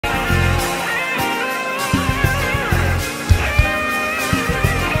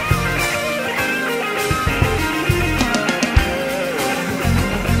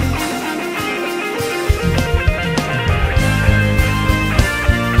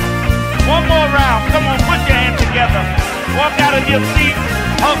One more round. Come on, put your hands together. Walk out of your seat.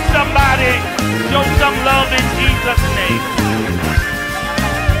 Hug somebody. Show some love in Jesus' name.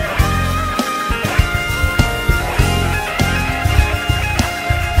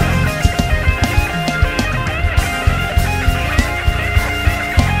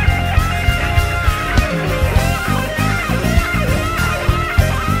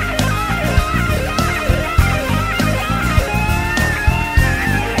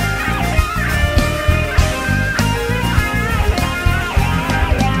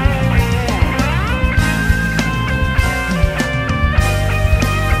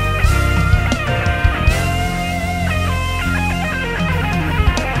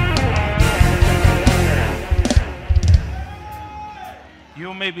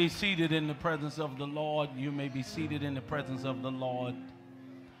 You may be seated in the presence of the Lord. You may be seated in the presence of the Lord.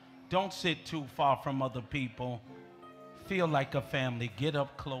 Don't sit too far from other people. Feel like a family. Get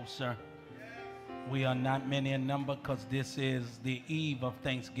up closer. We are not many in number because this is the eve of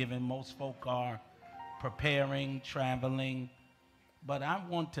Thanksgiving. Most folk are preparing, traveling. But I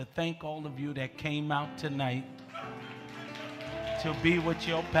want to thank all of you that came out tonight to be with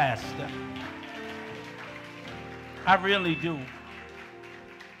your pastor. I really do.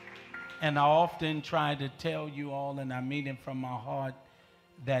 And I often try to tell you all, and I mean it from my heart,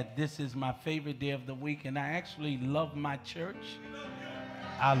 that this is my favorite day of the week. And I actually love my church.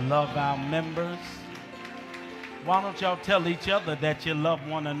 I love our members. Why don't y'all tell each other that you love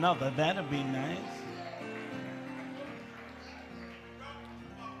one another? That'd be nice.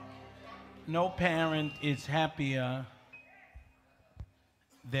 No parent is happier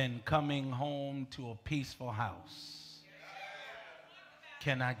than coming home to a peaceful house.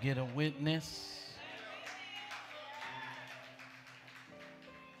 Can I get a witness?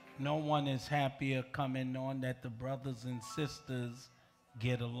 No one is happier coming on that the brothers and sisters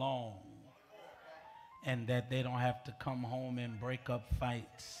get along and that they don't have to come home and break up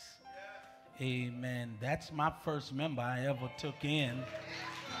fights. Amen. That's my first member I ever took in.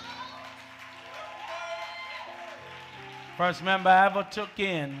 First member I ever took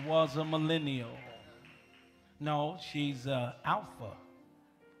in was a millennial. No, she's alpha.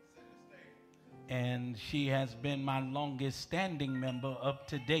 And she has been my longest standing member up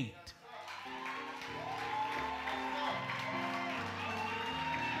to date.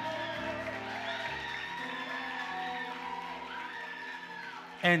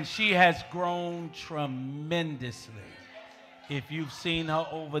 And she has grown tremendously. If you've seen her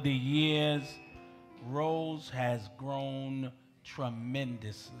over the years, Rose has grown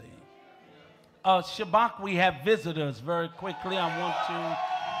tremendously. Shabbat, we have visitors. Very quickly, I want to...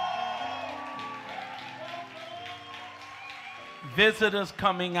 Visitors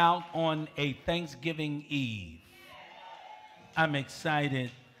coming out on a Thanksgiving Eve. I'm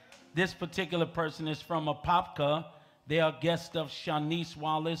excited. This particular person is from Apopka. They are guests of Shanice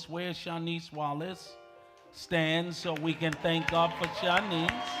Wallace. Where's Shanice Wallace? Stand so we can thank God for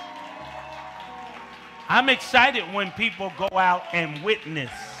Shanice. I'm excited when people go out and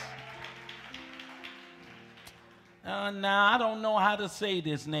witness. Now, I don't know how to say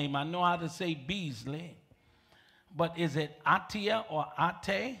this name. I know how to say Beasley. But is it Atia or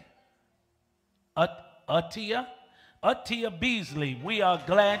Ate? Atia? Atia Beasley, we are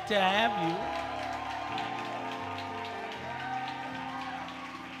glad to have you.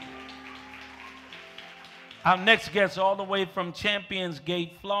 Our next guest all the way from Champions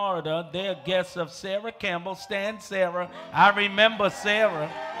Gate, Florida. They're guests of Sarah Campbell. Stand, Sarah. I remember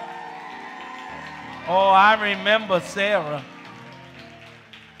Sarah. Oh, I remember Sarah.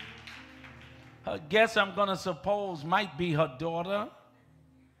 Her guess, I'm going to suppose, might be her daughter.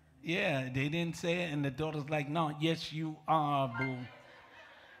 Yeah, they didn't say it, and the daughter's like, no, yes, you are, boo.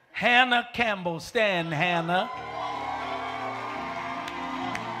 Hannah Campbell. Stand, Hannah.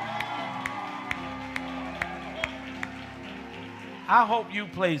 I hope you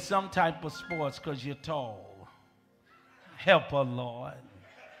play some type of sports because you're tall. Help her, Lord.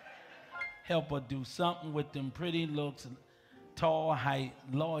 Help her do something with them pretty looks, tall height.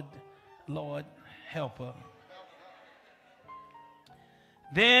 Lord, help her.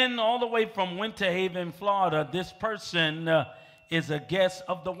 Then all the way from Winter Haven, Florida, this person is a guest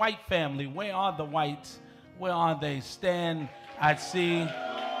of the White family. Where are the Whites? Where are they? Stand, I see.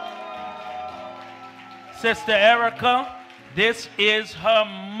 Sister Erica, this is her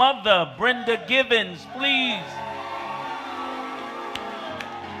mother, Brenda Givens, please.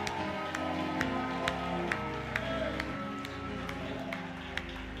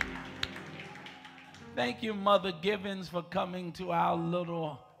 Thank you, Mother Givens, for coming to our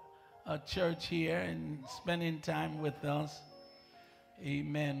little church here and spending time with us.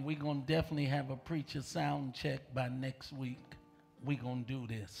 Amen. We're going to definitely have a preacher sound check by next week. We're going to do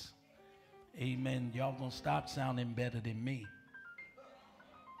this. Amen. Y'all going to stop sounding better than me.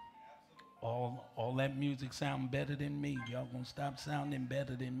 All that music sound better than me. Y'all going to stop sounding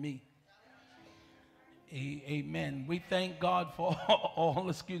better than me. Amen. We thank God for all.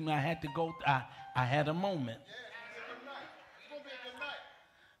 Excuse me, I had to go. I had a moment.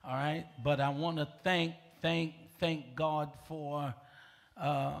 All right. But I want to thank God for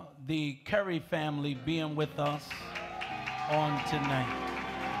the Curry family being with us on tonight.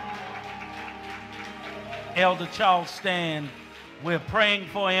 Elder Charles Stan, we're praying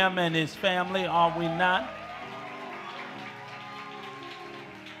for him and his family, are we not?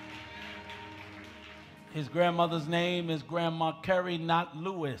 His grandmother's name is Grandma Curry, not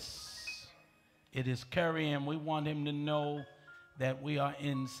Lewis. It is Curry, and we want him to know that we are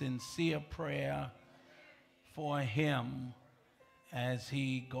in sincere prayer for him as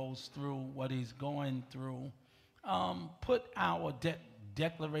he goes through what he's going through. Put our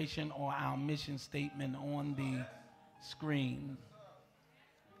declaration or our mission statement on the screen.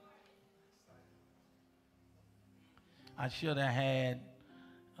 I should have had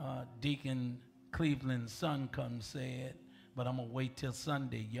Deacon Cleveland's son come say it, but I'm going to wait till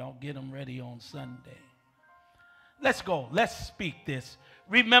Sunday. Y'all get them ready on Sunday. Let's go. Let's speak this.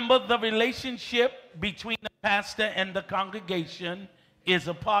 Remember, the relationship between the pastor and the congregation is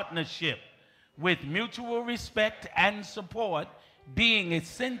a partnership with mutual respect and support being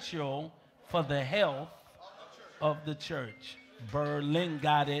essential for the health of the church. Berlin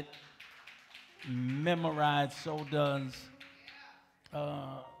got it memorized, so does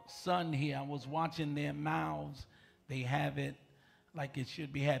son here. I was watching their mouths. They have it like it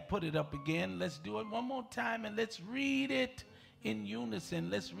should be had. Put it up again. Let's do it one more time, and let's read it in unison.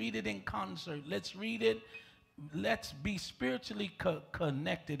 Let's read it in concert. Let's read it. Let's be spiritually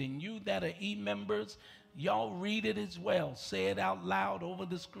connected. And you that are e-members, y'all read it as well. Say it out loud over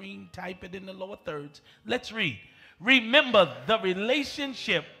the screen. Type it in the lower thirds. Let's read. Remember, the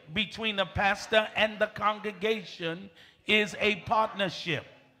relationship between the pastor and the congregation is a partnership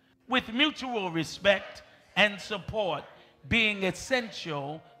with mutual respect and support being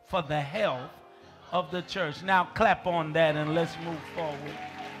essential for the health of the church. Now clap on that and let's move forward.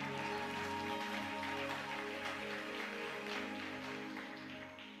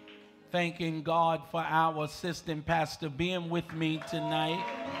 Thanking God for our assistant pastor being with me tonight.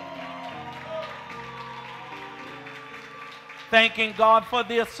 Thanking God for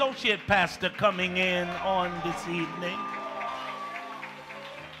the associate pastor coming in on this evening.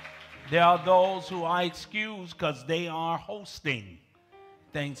 There are those who are excused because they are hosting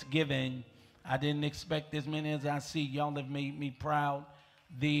Thanksgiving. I didn't expect as many as I see. Y'all have made me proud.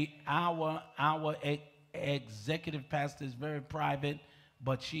 Our executive pastor is very private,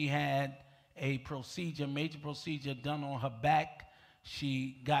 but she had a procedure, major procedure done on her back.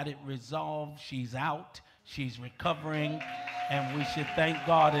 She got it resolved. She's out. She's recovering, and we should thank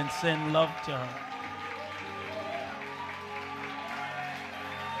God and send love to her.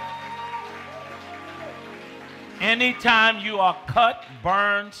 Anytime you are cut,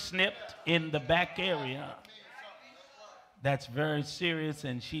 burned, snipped in the back area, that's very serious,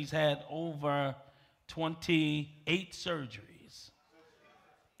 and she's had over 28 surgeries.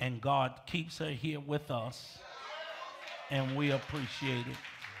 And God keeps her here with us, and we appreciate it.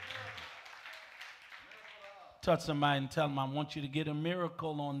 Touch somebody and tell them, I want you to get a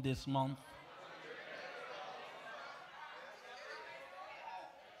miracle on this month.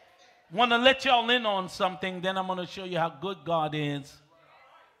 Want to let y'all in on something, then I'm going to show you how good God is.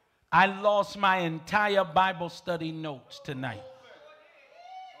 I lost my entire Bible study notes tonight.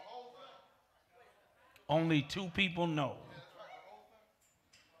 Only 2 people know.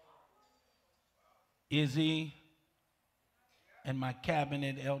 Izzy and my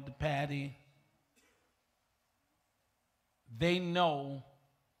cabinet, Elder Patty. They know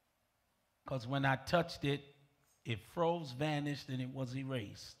because when I touched it, it froze, vanished, and it was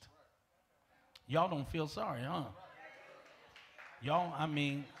erased. Y'all don't feel sorry, huh? Y'all, I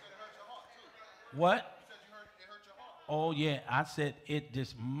mean, what? Oh, yeah, I said it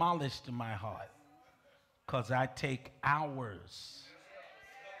demolished my heart because I take hours.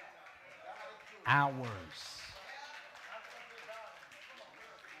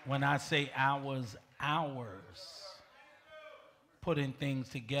 When I say hours, putting things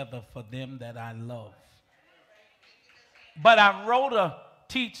together for them that I love. But I wrote a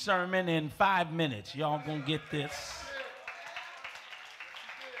teach sermon in 5 minutes. Y'all gonna get this.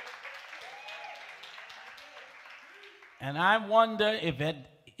 And I wonder if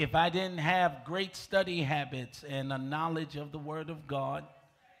If I didn't have great study habits and a knowledge of the Word of God,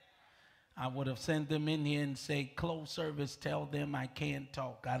 I would have sent them in here and say, close service, tell them I can't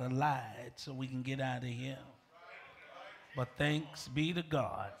talk. I'd have lied so we can get out of here. But thanks be to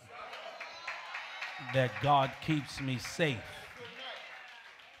God that God keeps me safe.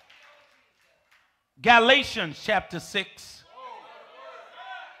 Galatians chapter 6,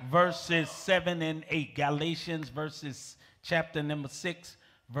 verses 7 and 8. Galatians chapter number 6,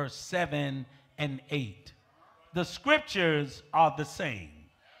 verse 7 and 8. The scriptures are the same.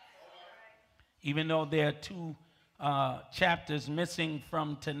 Even though there are two chapters missing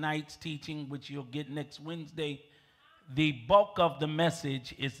from tonight's teaching, which you'll get next Wednesday, the bulk of the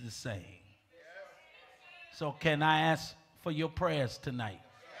message is the same. So can I ask for your prayers tonight?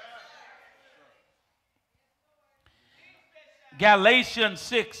 Galatians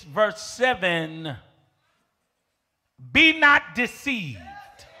 6, verse 7. Be not deceived.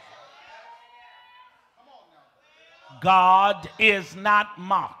 God is not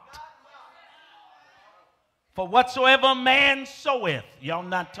mocked. For whatsoever man soweth, y'all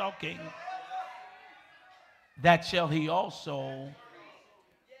not talking, that shall he also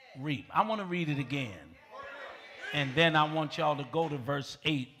reap. I want to read it again. And then I want y'all to go to verse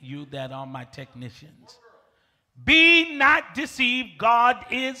 8, you that are my technicians. Be not deceived, God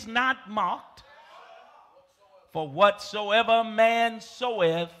is not mocked. For whatsoever man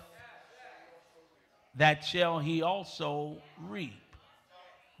soweth, that shall he also reap.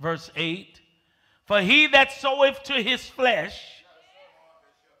 Verse 8. For he that soweth to his flesh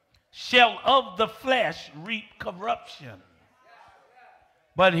shall of the flesh reap corruption.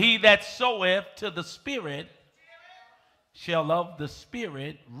 But he that soweth to the Spirit shall of the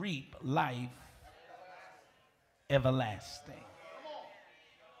Spirit reap life everlasting.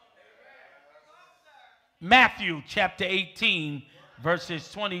 Matthew chapter 18,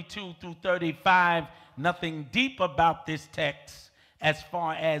 verses 22 through 35. Nothing deep about this text as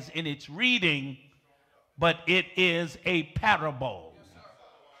far as in its reading, but it is a parable.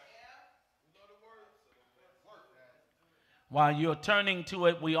 While you're turning to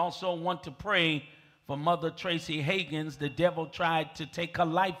it, we also want to pray for Mother Tracy Hagins. The devil tried to take her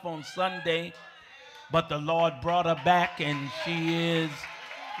life on Sunday, but the Lord brought her back, and she is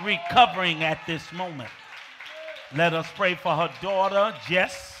recovering at this moment. Let us pray for her daughter,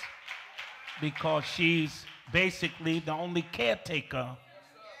 Jess, because she's basically the only caretaker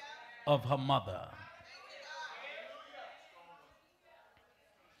of her mother.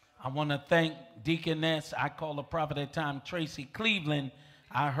 I want to thank Deaconess, I call her prophet at the time, Tracy Cleveland.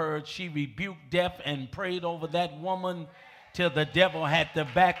 I heard she rebuked death and prayed over that woman till the devil had to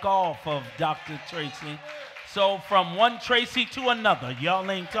back off of Dr. Tracy. So from one Tracy to another, y'all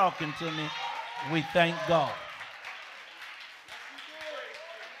ain't talking to me. We thank God.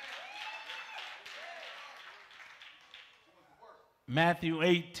 Matthew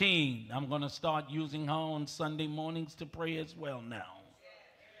 18, I'm going to start using her on Sunday mornings to pray as well now.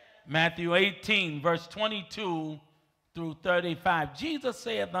 Matthew 18, verse 22 through 35. Jesus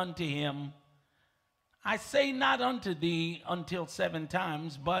saith unto him, I say not unto thee until 7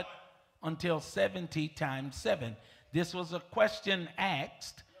 times, but until 70 times 7. This was a question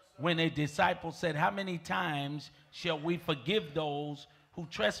asked when a disciple said, how many times shall we forgive those who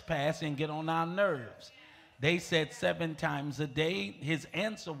trespass and get on our nerves? They said 7 times a day. His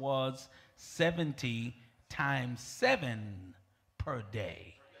answer was 70 times 7 per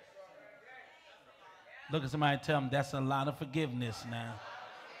day. Look at somebody and tell them that's a lot of forgiveness now.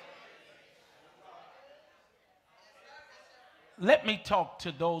 Let me talk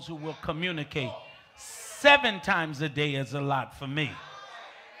to those who will communicate. 7 times a day is a lot for me.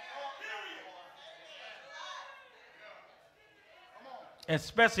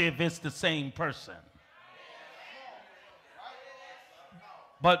 Especially if it's the same person.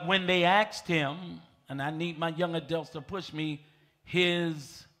 But when they asked him, and I need my young adults to push me,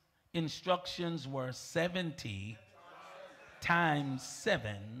 his instructions were 70 times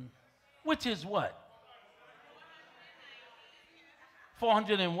 7, which is what?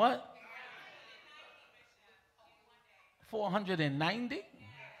 400 and what? 490?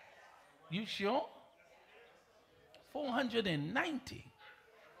 You sure? 490.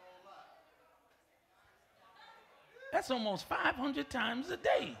 That's almost 500 times a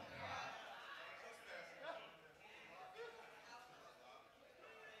day.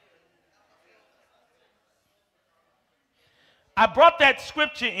 I brought that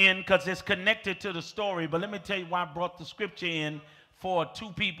scripture in because it's connected to the story, but let me tell you why I brought the scripture in for 2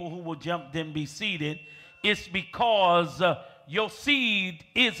 people who will jump then be seated. It's because your seed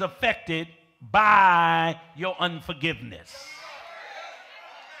is affected by your unforgiveness.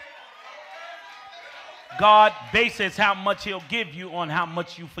 God bases how much he'll give you on how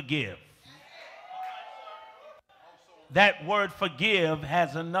much you forgive. That word forgive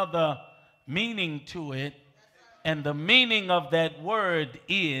has another meaning to it, and the meaning of that word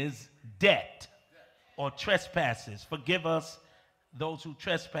is debt or trespasses. Forgive us, those who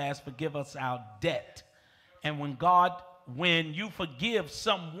trespass, forgive us our debt. And when you forgive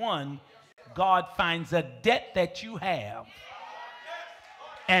someone, God finds a debt that you have,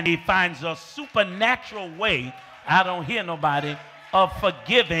 and he finds a supernatural way, I don't hear nobody, of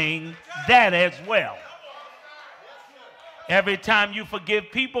forgiving that as well. Every time you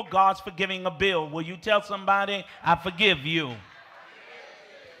forgive people, God's forgiving a bill. Will you tell somebody, I forgive you?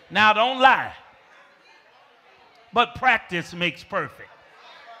 Now, don't lie. But practice makes perfect.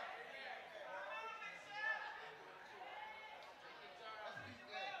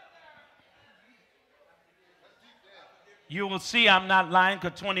 You will see I'm not lying,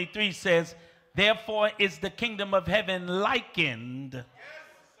 because 23 says, therefore is the kingdom of heaven likened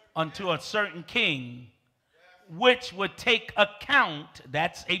unto a certain king, which would take account,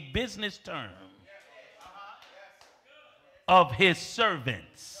 that's a business term, of his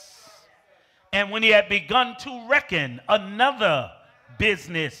servants. And when he had begun to reckon, another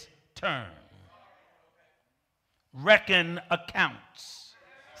business term. Reckon accounts,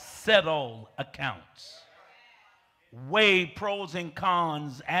 settle accounts, weigh pros and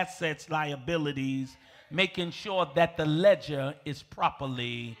cons, assets, liabilities, making sure that the ledger is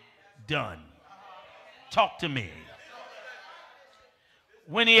properly done. Talk to me.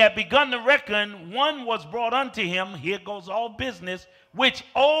 When he had begun to reckon, one was brought unto him, here goes all business, which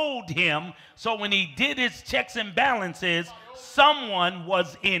owed him. So when he did his checks and balances, someone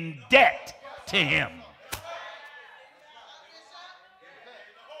was in debt to him.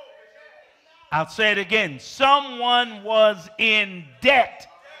 I'll say it again. Someone was in debt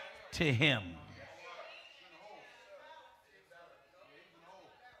to him.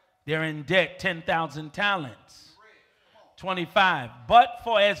 They're in debt 10,000 talents. 25. But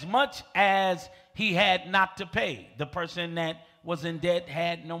for as much as he had not to pay, the person that was in debt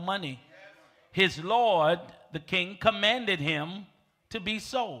had no money, his Lord, the king, commanded him to be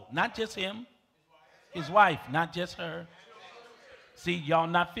sold. Not just him, his wife, not just her. See, y'all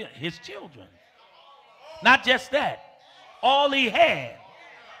not feeling his children. Not just that. All he had,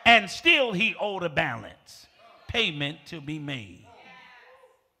 and still he owed a balance. Payment to be made.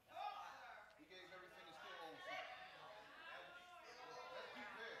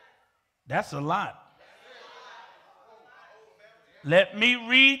 That's a lot. Let me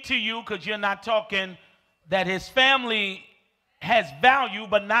read to you, because you're not talking, that his family has value,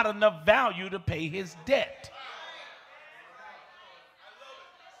 but not enough value to pay his debt.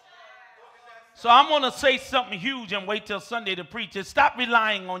 So I'm going to say something huge and wait till Sunday to preach it. Stop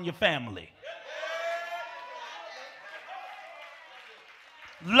relying on your family.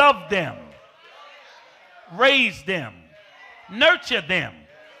 Love them. Raise them. Nurture them.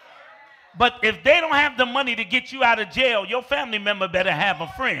 But if they don't have the money to get you out of jail, your family member better have a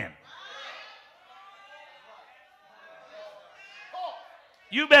friend.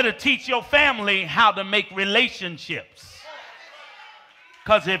 You better teach your family how to make relationships.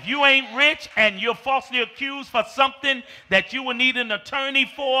 Because if you ain't rich and you're falsely accused for something that you will need an attorney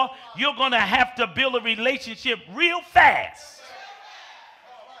for, you're going to have to build a relationship real fast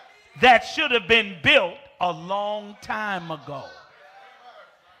that should have been built a long time ago.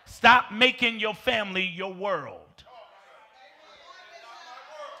 Stop making your family your world.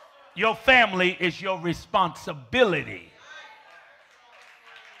 Your family is your responsibility.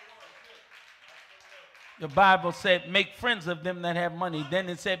 The Bible said, make friends of them that have money. Then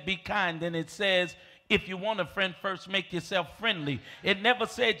it said, be kind. Then it says, if you want a friend, first make yourself friendly. It never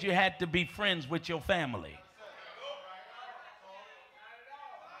said you had to be friends with your family.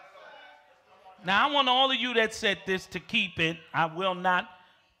 Now, I want all of you that said this to keep it. I will not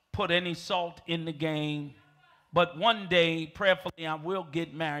put any salt in the game. But one day, prayerfully, I will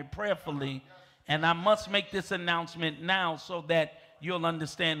get married prayerfully. And I must make this announcement now so that you'll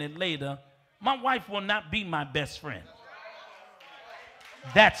understand it later. My wife will not be my best friend.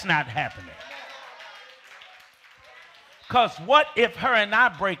 That's not happening. Because what if her and I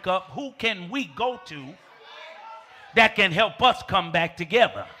break up? Who can we go to that can help us come back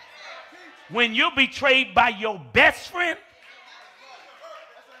together? When you're betrayed by your best friend,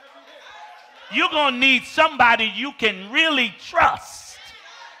 you're going to need somebody you can really trust.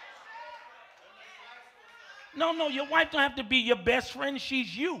 No, your wife don't have to be your best friend.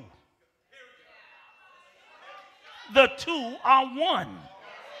 She's you. The two are one.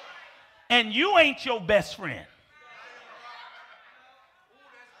 And you ain't your best friend.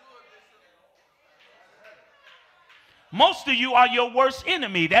 Most of you are your worst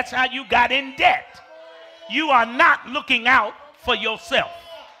enemy. That's how you got in debt. You are not looking out for yourself.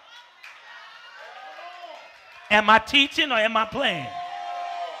 Am I teaching or am I playing?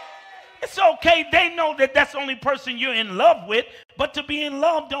 It's okay. They know that that's the only person you're in love with, but to be in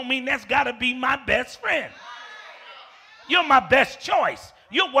love don't mean that's got to be my best friend. You're my best choice.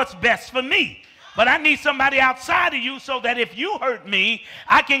 You're what's best for me. But I need somebody outside of you so that if you hurt me,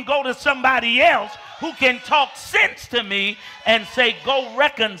 I can go to somebody else who can talk sense to me and say, go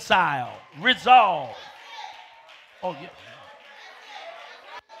reconcile, resolve. Oh, yeah.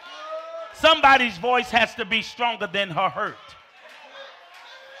 Somebody's voice has to be stronger than her hurt.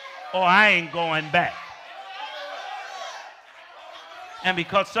 Or I ain't going back. And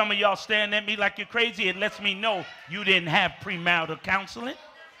because some of y'all staring at me like you're crazy, it lets me know you didn't have premarital counseling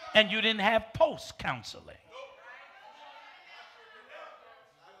and you didn't have post-counseling.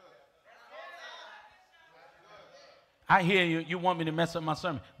 I hear you. You want me to mess up my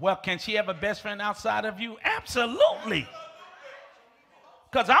sermon. Well, can she have a best friend outside of you? Absolutely.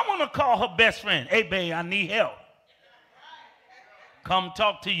 Because I want to call her best friend. Hey, babe, I need help. Come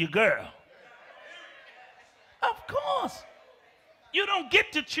talk to your girl. Of course. You don't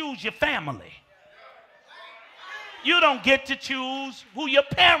get to choose your family. You don't get to choose who your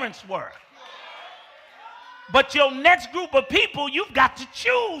parents were. But your next group of people, you've got to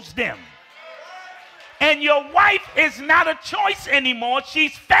choose them. And your wife is not a choice anymore.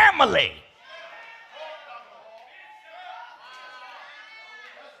 She's family.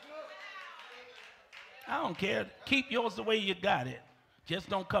 I don't care. Keep yours the way you got it. Just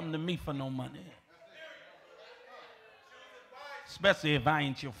don't come to me for no money. Especially if I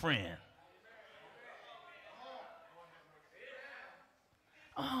ain't your friend.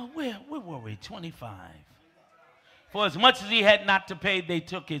 Oh, where were we? 25. For as much as he had not to pay, they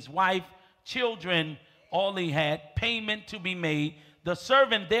took his wife, children, all he had, payment to be made. The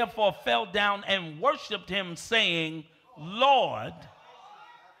servant therefore fell down and worshiped him, saying, Lord,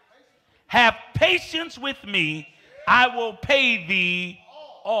 have patience with me. I will pay thee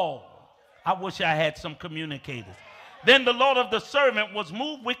all. I wish I had some communicators. Then the Lord of the servant was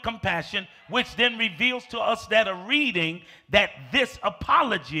moved with compassion, which then reveals to us that are reading that this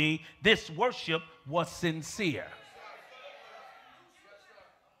apology, this worship was sincere.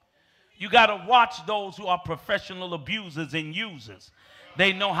 You got to watch those who are professional abusers and users.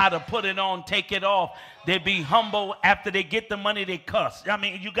 They know how to put it on, take it off. They be humble. After they get the money, they cuss. I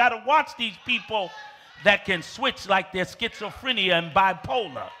mean, you got to watch these people that can switch like they're schizophrenia and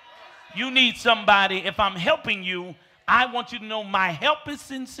bipolar. You need somebody, if I'm helping you, I want you to know my help is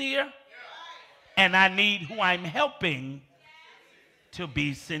sincere, and I need who I'm helping to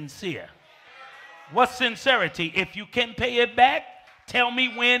be sincere. What's sincerity? If you can pay it back, tell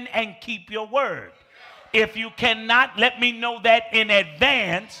me when and keep your word. If you cannot, let me know that in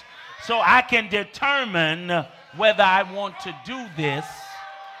advance so I can determine whether I want to do this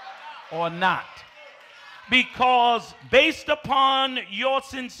or not. Because based upon your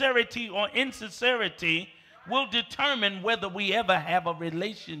sincerity or insincerity will determine whether we ever have a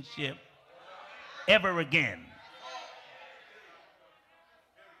relationship ever again.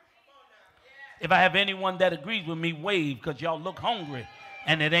 If I have anyone that agrees with me, wave, because y'all look hungry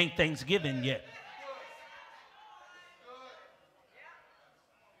and it ain't Thanksgiving yet.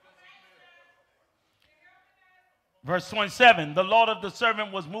 Verse 27, the Lord of the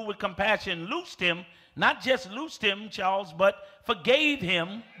servant was moved with compassion, loosed him, not just loosed him, Charles, but forgave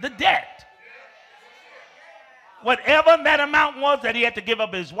him the debt. Whatever that amount was that he had to give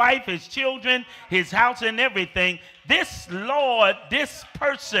up, his wife, his children, his house, and everything, this Lord, this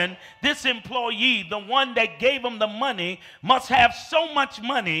person, this employee, the one that gave him the money, must have so much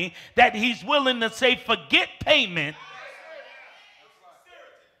money that he's willing to say, forget payment.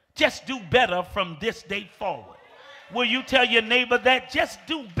 Just do better from this day forward. Will you tell your neighbor that? Just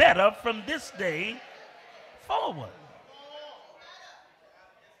do better from this day forward.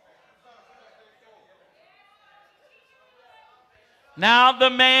 Now the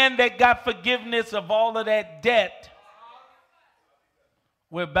man that got forgiveness of all of that debt,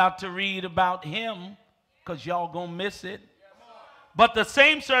 we're about to read about him because y'all gonna miss it. But the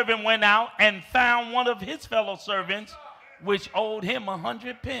same servant went out and found one of his fellow servants which owed him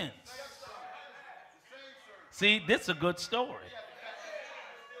 100 pence. See, this is a good story.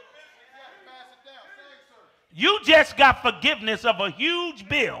 You just got forgiveness of a huge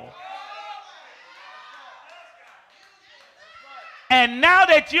bill. And now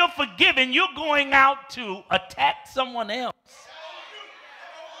that you're forgiven, you're going out to attack someone else.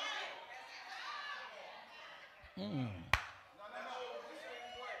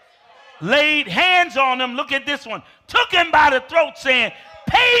 laid hands on him. Look at this one. Took him by the throat saying,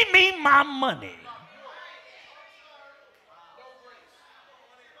 pay me my money.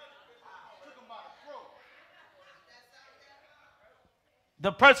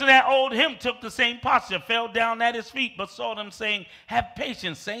 The person that owed him took the same posture, fell down at his feet, but saw them saying, have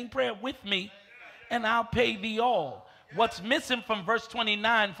patience, same prayer with me, and I'll pay thee all. What's missing from verse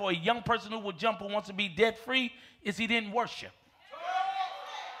 29 for a young person who would jump who wants to be debt free is he didn't worship.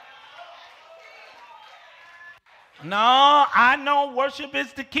 No, I know worship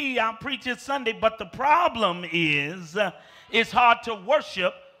is the key. I'll preach it Sunday, but the problem is it's hard to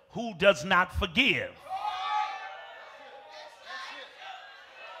worship who does not forgive.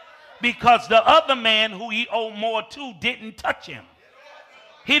 Because the other man who he owed more to didn't touch him.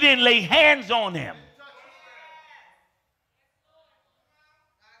 He didn't lay hands on him.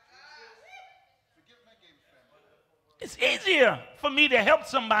 It's easier for me to help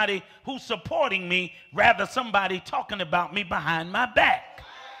somebody who's supporting me rather somebody talking about me behind my back.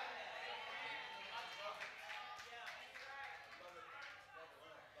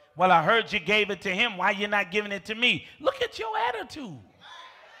 Well, I heard you gave it to him. Why you not giving it to me? Look at your attitude.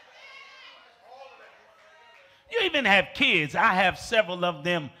 You even have kids. I have several of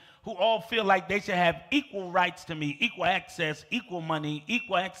them who all feel like they should have equal rights to me, equal access, equal money,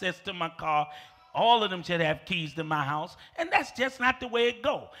 equal access to my car. All of them should have keys to my house, and that's just not the way it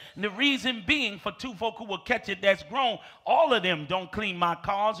go. And the reason being, for two folk who will catch it that's grown, all of them don't clean my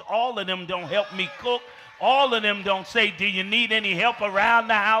cars, all of them don't help me cook, all of them don't say, do you need any help around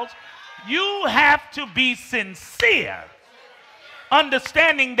the house? You have to be sincere,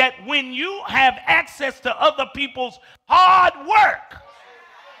 understanding that when you have access to other people's hard work,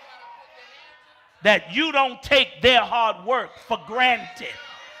 that you don't take their hard work for granted.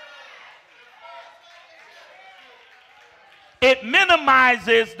 It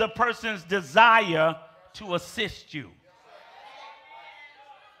minimizes the person's desire to assist you.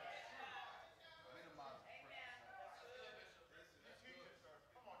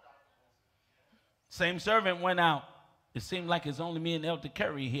 Same servant went out. It seemed like it's only me and Elder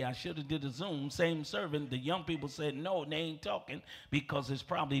Curry here. I should have did a Zoom. Same servant. The young people said, no, they ain't talking because it's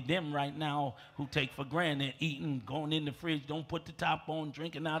probably them right now who take for granted, eating, going in the fridge, don't put the top on,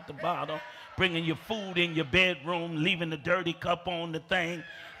 drinking out the bottle, bringing your food in your bedroom, leaving the dirty cup on the thing,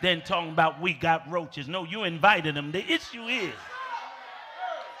 then talking about we got roaches. No, you invited them. The issue is,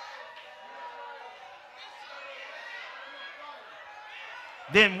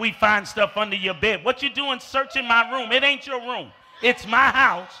 then we find stuff under your bed. What you doing searching my room? It ain't your room. It's my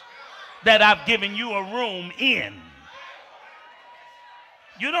house that I've given you a room in.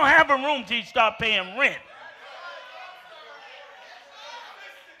 You don't have a room till you start paying rent.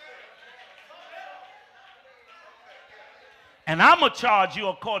 And I'm going to charge you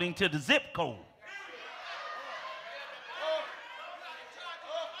according to the zip code.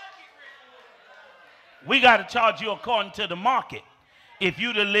 We got to charge you according to the market. If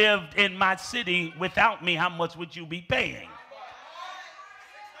you'd have lived in my city without me, how much would you be paying?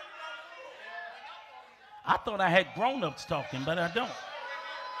 I thought I had grown-ups talking, but I don't.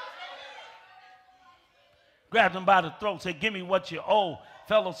 Grabbed him by the throat, said, give me what you owe.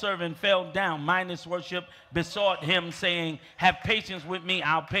 Fellow servant fell down, minus worship, besought him, saying, have patience with me,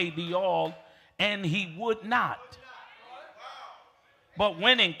 I'll pay thee all. And he would not, but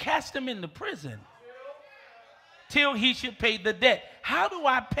went and cast him into prison till he should pay the debt. How do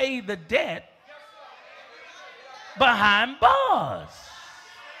I pay the debt? Behind bars.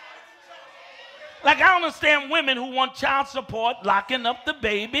 Like, I understand women who want child support locking up the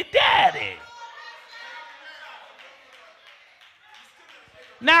baby daddy.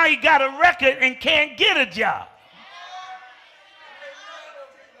 Now he got a record and can't get a job.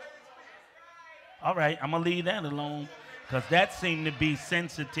 All right, I'm going to leave that alone because that seemed to be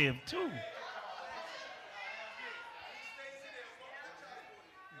sensitive too.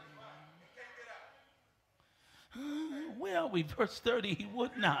 Well, verse 30, he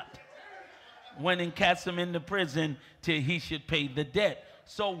would not. Went and cast him into prison till he should pay the debt.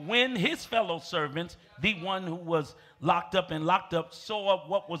 So when his fellow servants, the one who was locked up, saw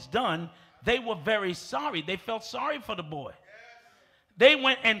what was done, they were very sorry. They felt sorry for the boy. They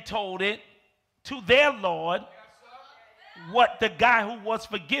went and told it to their Lord what the guy who was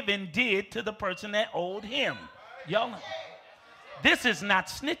forgiven did to the person that owed him. Y'all, this is not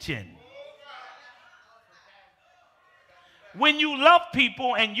snitching. When you love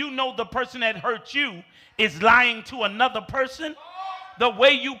people and you know the person that hurt you is lying to another person, the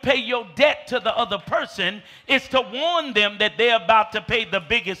way you pay your debt to the other person is to warn them that they're about to pay the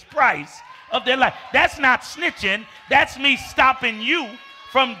biggest price of their life. That's not snitching. That's me stopping you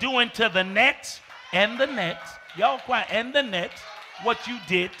from doing to the next and the next, y'all quiet, and the next, what you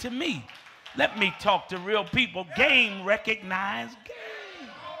did to me. Let me talk to real people. Game recognized game.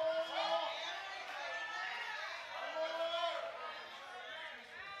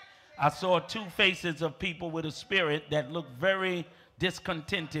 I saw two faces of people with a spirit that looked very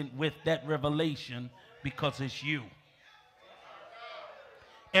discontented with that revelation because it's you.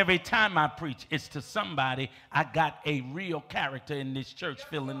 Every time I preach, it's to somebody. I got a real character in this church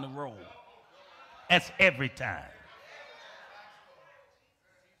filling the role. That's every time.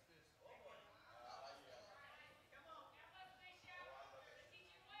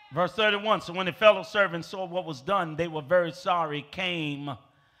 Verse 31, so when the fellow servants saw what was done, they were very sorry, came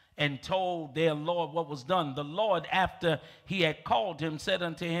and told their Lord what was done. The Lord, after he had called him, said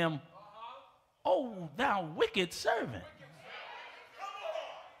unto him, "O thou wicked servant."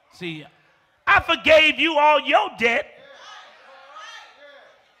 See, I forgave you all your debt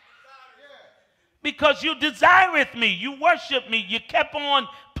because you desireth me, you worship me, you kept on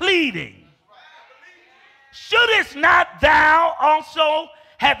pleading. Shouldest not thou also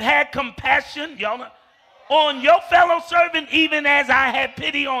have had compassion, y'all, on your fellow servant, even as I had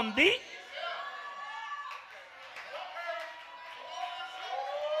pity on thee?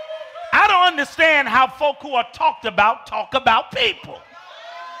 I don't understand how folk who are talked about talk about people.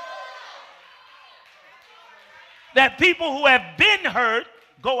 That people who have been hurt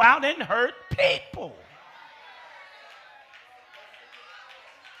go out and hurt people.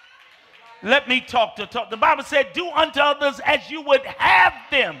 Let me talk. The Bible said, do unto others as you would have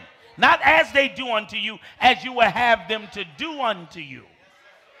them. Not as they do unto you, as you would have them to do unto you.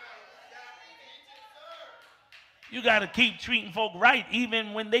 You got to keep treating folk right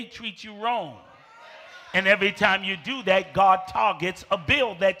even when they treat you wrong. And every time you do that, God targets a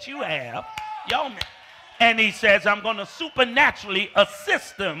bill that you have. Y'all, and he says, I'm going to supernaturally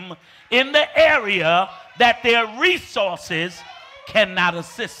assist them in the area that their resources cannot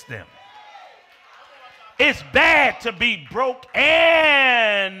assist them. It's bad to be broke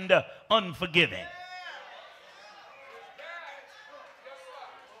and unforgiving.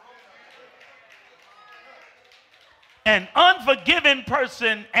 An unforgiving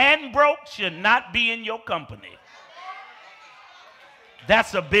person and broke should not be in your company.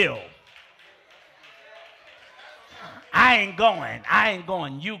 That's a bill. I ain't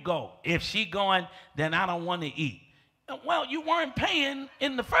going, you go. If she going, then I don't want to eat. Well, you weren't paying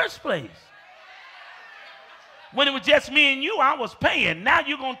in the first place. When it was just me and you, I was paying. Now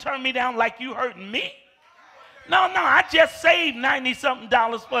you're going to turn me down like you hurting me? No, I just saved $90-something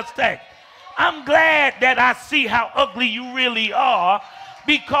plus tax. I'm glad that I see how ugly you really are,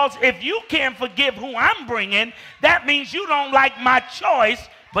 because if you can't forgive who I'm bringing, that means you don't like my choice,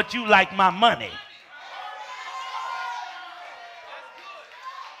 but you like my money.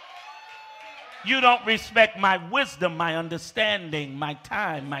 You don't respect my wisdom, my understanding, my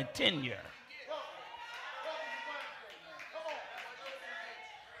time, my tenure.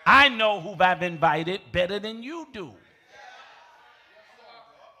 I know who I've invited better than you do.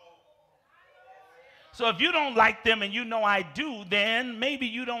 So if you don't like them and you know I do, then maybe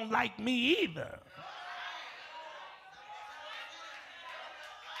you don't like me either.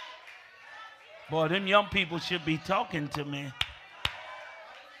 Boy, them young people should be talking to me.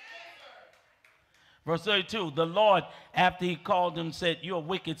 Verse 32, the Lord, after he called him, said, you're a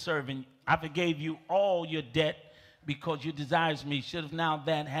wicked servant. I forgave you all your debt because you desires me. Should have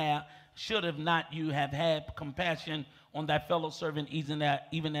not you have had compassion on thy fellow servant, even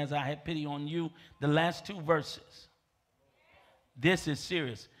as I had pity on you. The last two verses. This is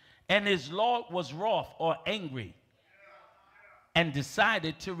serious. And his Lord was wroth or angry and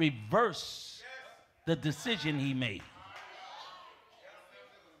decided to reverse the decision he made.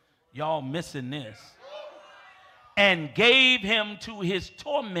 Y'all missing this. And gave him to his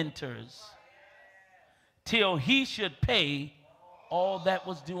tormentors till he should pay all that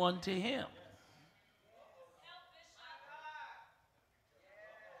was due unto him.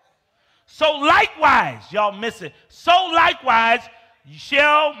 So likewise, y'all miss it. So likewise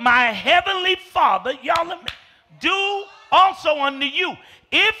shall my heavenly Father, y'all do also unto you.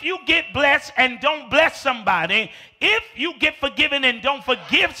 If you get blessed and don't bless somebody, if you get forgiven and don't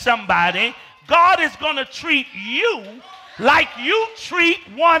forgive somebody, God is going to treat you like you treat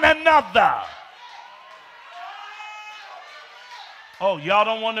one another. Oh, y'all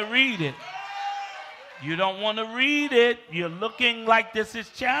don't want to read it. You don't want to read it. You're looking like this is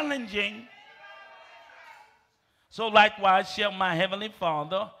challenging. So likewise shall my heavenly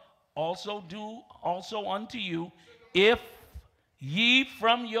Father also do also unto you, if ye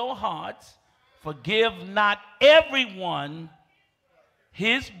from your hearts forgive not everyone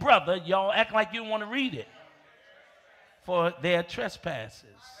his brother, y'all act like you want to read it, for their trespasses.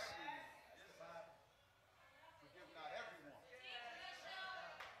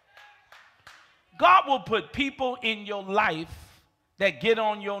 God will put people in your life that get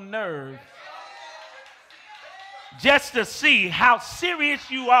on your nerves just to see how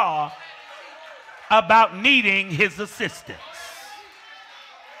serious you are about needing his assistance.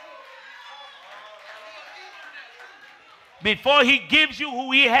 Before he gives you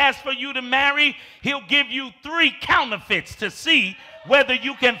who he has for you to marry, he'll give you 3 counterfeits to see whether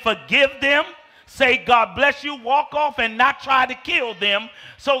you can forgive them, say God bless you, walk off and not try to kill them,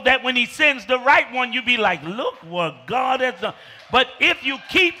 so that when he sends the right one, you be like, look what God has done. But if you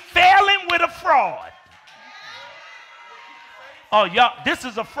keep failing with a fraud, oh, y'all, this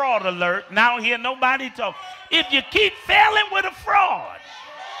is a fraud alert. Now hear nobody talk. If you keep failing with a fraud,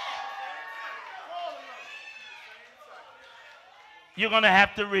 you're going to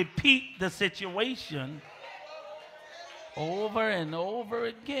have to repeat the situation over and over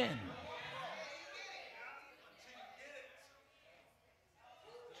again.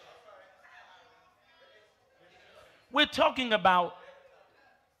 We're talking about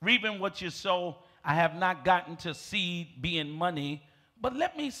reaping what you sow. I have not gotten to seed being money, but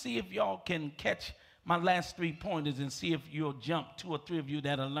let me see if y'all can catch my last 3 pointers and see if you'll jump 2 or 3 of you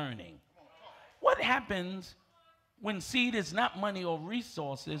that are learning. What happens when seed is not money or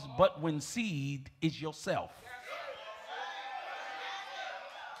resources, but when seed is yourself?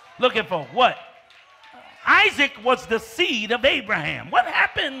 Looking for what? Isaac was the seed of Abraham. What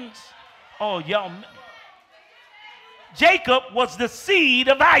happens? Oh, y'all. Jacob was the seed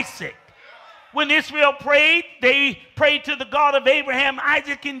of Isaac. When Israel prayed, they prayed to the God of Abraham,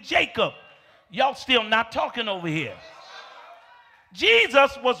 Isaac, and Jacob. Y'all still not talking over here.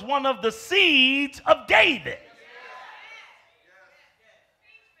 Jesus was one of the seeds of David.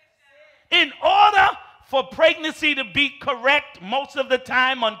 In order for pregnancy to be correct most of the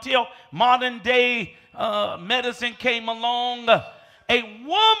time until modern day medicine came along, a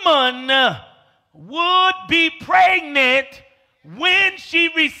woman would be pregnant when she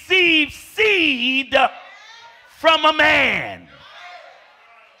received seed from a man.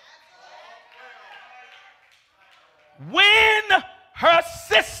 When her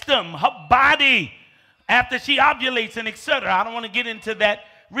system, her body, after she ovulates and etc., I don't want to get into that,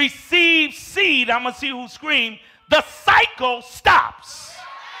 receives seed, I'm going to see who screamed, the cycle stops.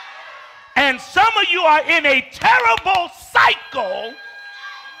 And some of you are in a terrible cycle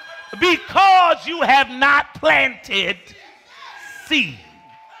because you have not planted seed.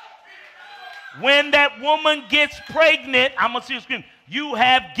 When that woman gets pregnant, I'm going to see her scream, you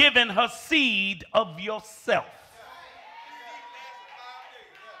have given her seed of yourself.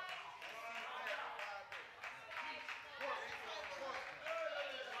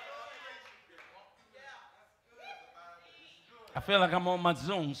 I feel like I'm on my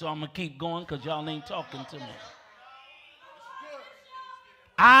Zoom, so I'm going to keep going because y'all ain't talking to me.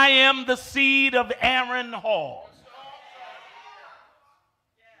 I am the seed of Aaron Hall.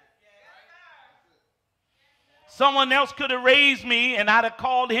 Someone else could have raised me and I'd have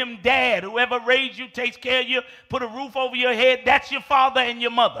called him dad. Whoever raised you, takes care of you, put a roof over your head, that's your father and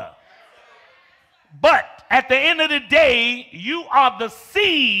your mother. But at the end of the day, you are the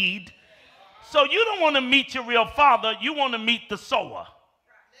seed. So you don't want to meet your real father, you want to meet the sower.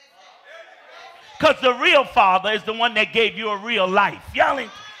 Because the real father is the one that gave you a real life. Y'all ain't.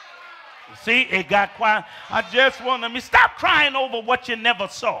 See, it got quiet. I just want to stop crying over what you never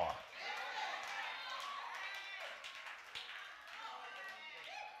saw.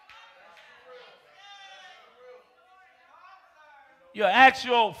 Your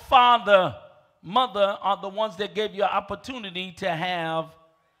actual father, mother are the ones that gave you an opportunity to have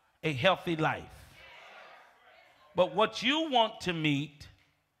a healthy life. But what you want to meet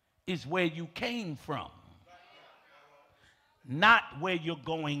is where you came from, not where you're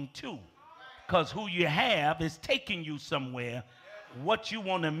going to. Because who you have is taking you somewhere. What you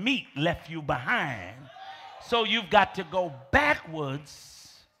want to meet left you behind. So you've got to go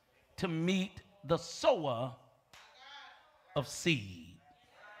backwards to meet the sower of seed.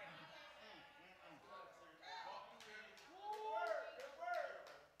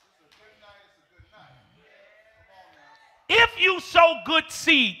 If you sow good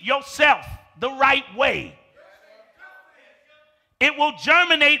seed yourself the right way, it will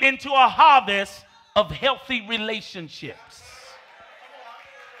germinate into a harvest of healthy relationships.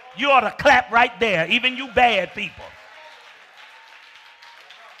 You ought to clap right there, even you bad people.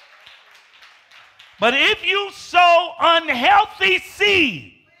 But if you sow unhealthy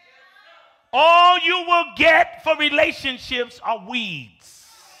seed, All you will get for relationships are weeds.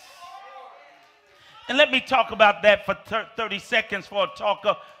 And let me talk about that for 30 seconds for a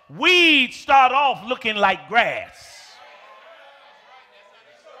talker. Weeds start off looking like grass.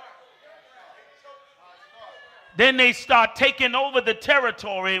 Then they start taking over the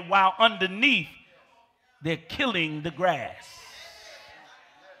territory while underneath they're killing the grass.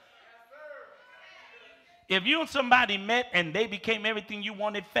 If you and somebody met and they became everything you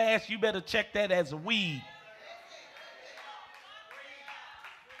wanted fast, you better check that as a weed.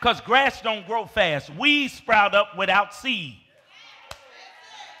 Because grass don't grow fast. Weeds sprout up without seed.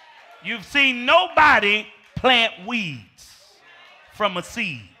 You've seen nobody plant weeds from a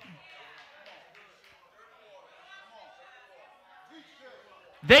seed.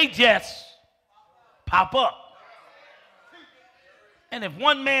 They just pop up. And if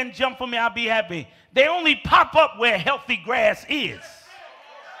one man jump for me, I'll be happy. They only pop up where healthy grass is.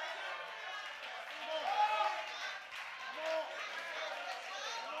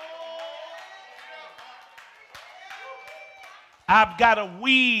 I've got a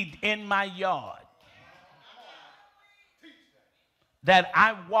weed in my yard that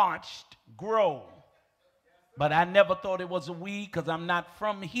I watched grow, but I never thought it was a weed because I'm not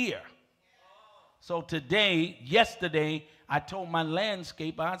from here. So yesterday, I told my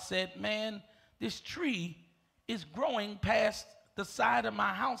landscaper, I said, man, this tree is growing past the side of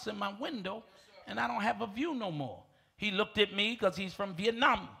my house and my window, and I don't have a view no more. He looked at me because he's from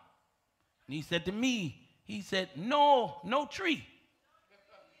Vietnam. And he said to me, he said, no tree.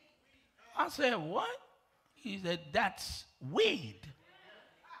 I said, what? He said, that's weed.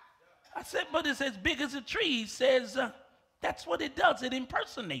 I said, but it's as big as a tree. He says, that's what it does. It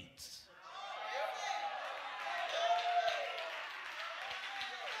impersonates.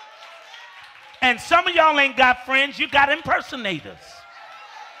 And some of y'all ain't got friends, you got impersonators.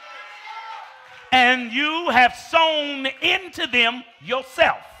 And you have sown into them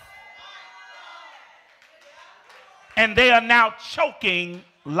yourself. And they are now choking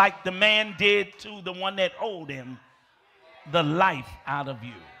like the man did to the one that owed him the life out of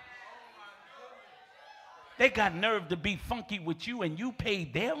you. They got nerve to be funky with you and you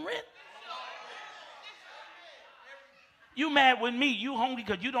paid their rent? You mad with me, you hungry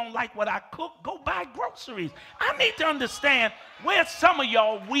because you don't like what I cook? Go buy groceries. I need to understand where some of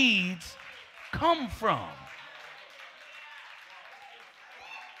y'all weeds come from.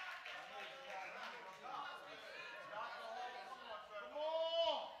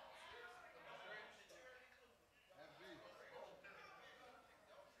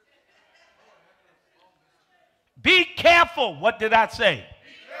 Be careful. What did I say?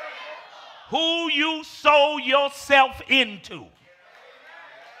 Who you sow yourself into.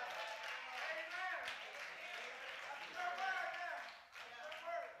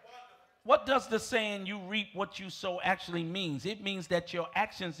 What does the saying, you reap what you sow, actually means? It means that your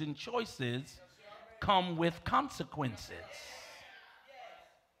actions and choices come with consequences.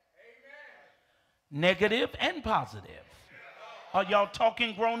 Negative and positive. Are y'all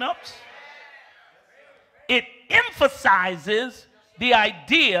talking grown-ups? It emphasizes the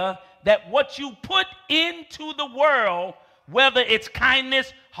idea that what you put into the world, whether it's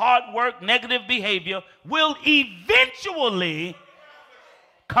kindness, hard work, negative behavior, will eventually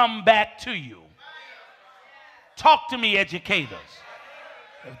come back to you. Talk to me, educators.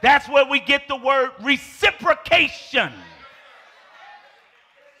 That's where we get the word reciprocation.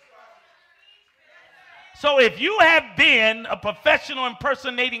 So if you have been a professional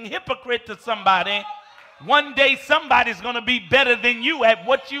impersonating hypocrite to somebody, one day somebody's going to be better than you at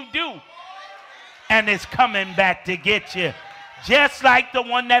what you do. And it's coming back to get you. Just like the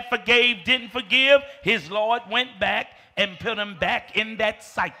one that forgave didn't forgive, his Lord went back and put him back in that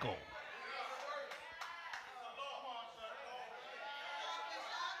cycle.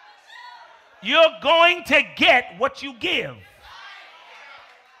 You're going to get what you give.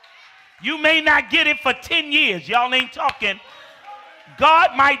 You may not get it for 10 years. Y'all ain't talking.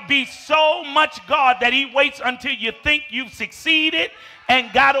 God might be so much God that he waits until you think you've succeeded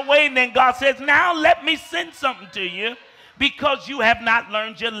and got away, and then God says, now let me send something to you, because you have not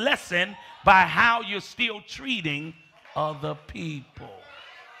learned your lesson by how you're still treating other people.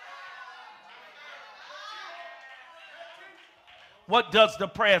 What does the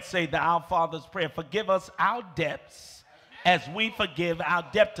prayer say, the Our Father's prayer? Forgive us our debts as we forgive our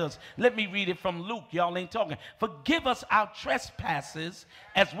debtors. Let me read it from Luke. Y'all ain't talking. Forgive us our trespasses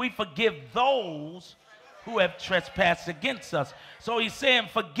as we forgive those who have trespassed against us. So he's saying,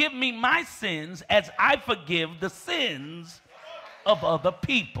 forgive me my sins as I forgive the sins of other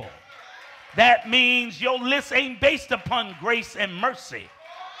people. That means your list ain't based upon grace and mercy.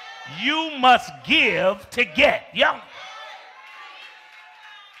 You must give to get. Yeah.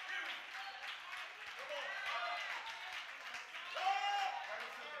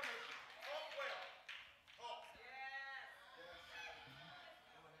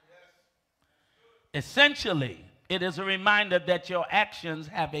 Essentially, it is a reminder that your actions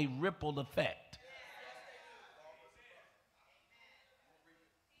have a ripple effect.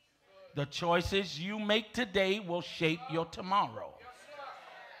 The choices you make today will shape your tomorrow.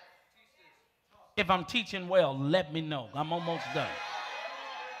 If I'm teaching well, let me know. I'm almost done.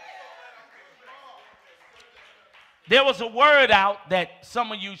 There was a word out that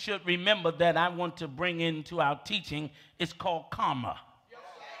some of you should remember that I want to bring into our teaching. It's called karma.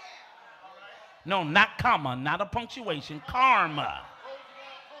 No, not comma, not a punctuation. Karma.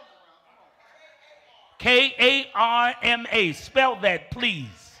 K-A-R-M-A. Spell that, please.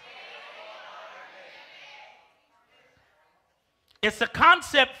 It's a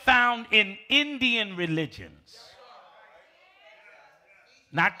concept found in Indian religions,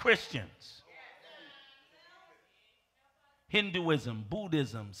 not Christians. Hinduism,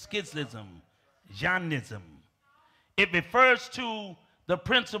 Buddhism, Sikhism, Jainism. It refers to the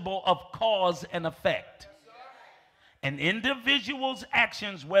principle of cause and effect. An individual's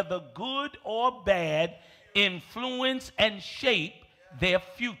actions, whether good or bad, influence and shape their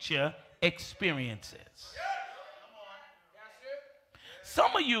future experiences.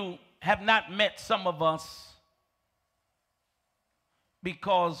 Some of you have not met some of us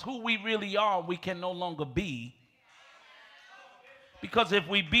because who we really are, we can no longer be. Because if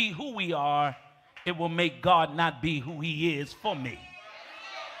we be who we are, it will make God not be who he is for me.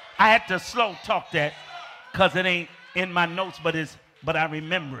 I had to slow talk that because it ain't in my notes, but I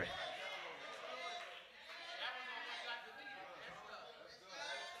remember it.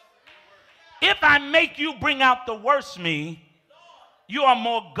 If I make you bring out the worst me, you are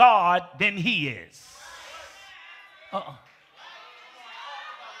more God than he is.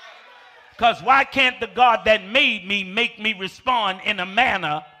 Because why can't the God that made me make me respond in a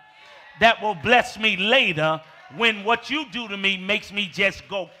manner that will bless me later when what you do to me makes me just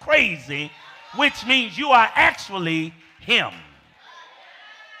go crazy, which means you are actually him.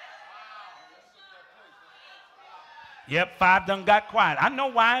 Yep, 5 done got quiet. I know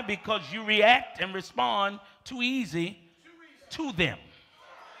why, because you react and respond too easy to them.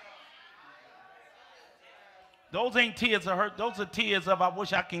 Those ain't tears of hurt. Those are tears of I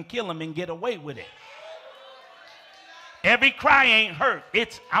wish I can kill him and get away with it. Every cry ain't hurt.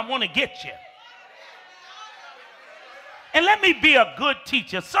 It's I want to get you. And let me be a good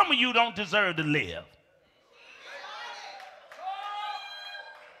teacher. Some of you don't deserve to live.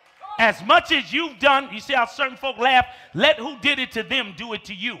 As much as you've done, you see how certain folk laugh? Let who did it to them do it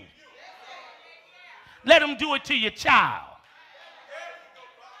to you. Let them do it to your child.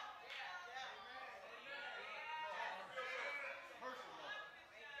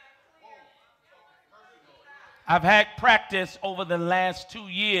 I've had practice over the last 2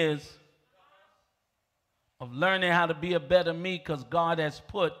 years of learning how to be a better me because God has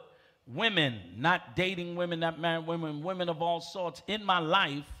put women, not dating women, not married women, women of all sorts in my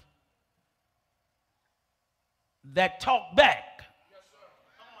life that talk back.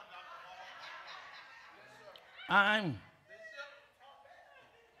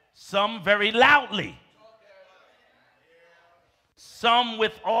 Some very loudly. Some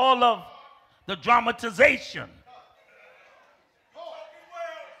with all of the dramatization.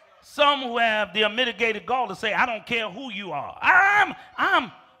 Some who have the unmitigated gall to say, I don't care who you are.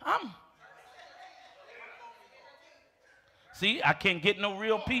 I'm. See, I can't get no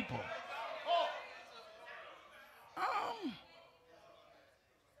real people.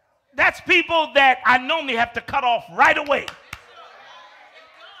 That's people that I normally have to cut off right away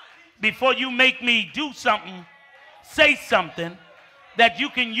before you make me do something, say something that you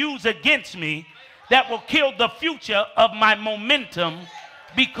can use against me that will kill the future of my momentum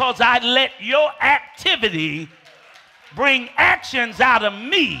because I let your activity bring actions out of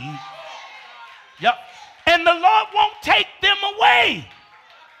me. Yep. And the Lord won't take them away.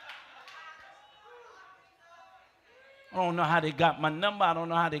 I don't know how they got my number. I don't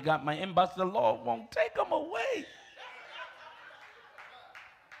know how they got my inbox. The Lord won't take them away.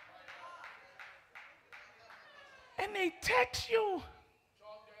 And they text you.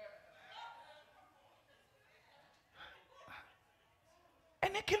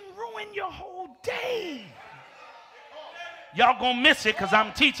 And it can ruin your whole day. Y'all gonna miss it because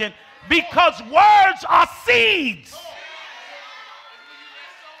I'm teaching. Because words are seeds.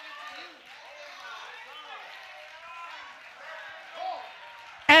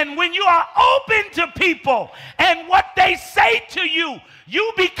 And when you are open to people and what they say to you,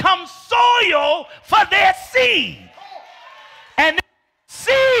 you become soil for their seed. And the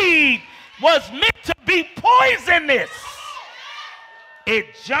seed was meant to be poisonous. It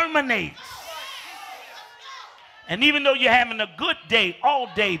germinates. And even though you're having a good day all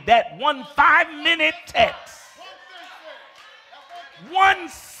day, that 1 5-minute text, one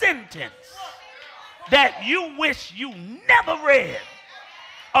sentence that you wish you never read,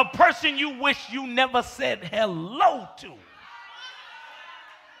 a person you wish you never said hello to.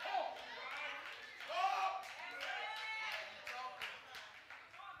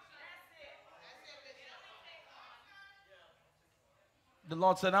 The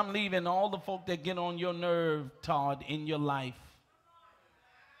Lord said, I'm leaving all the folk that get on your nerve, Todd, in your life.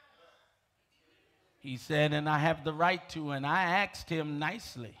 He said, and I have the right to, and I asked him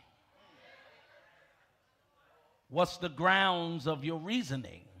nicely, what's the grounds of your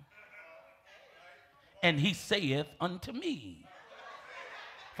reasoning? And he saith unto me,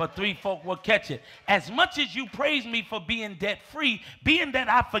 for 3 folk will catch it. As much as you praise me for being debt-free, being that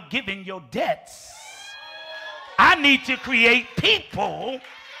I've forgiven your debts, I need to create people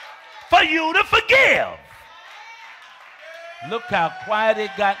for you to forgive. Look how quiet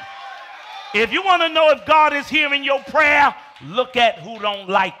it got. If you want to know if God is hearing your prayer, look at who don't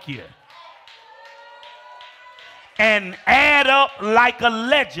like you. And add up like a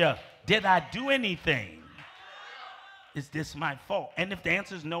ledger. Did I do anything? Is this my fault? And if the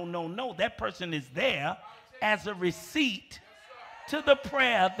answer is no, no, no, that person is there as a receipt to the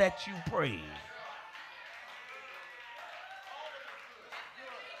prayer that you prayed.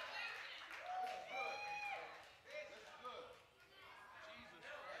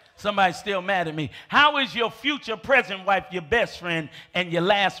 Somebody's still mad at me. How is your future present wife your best friend and your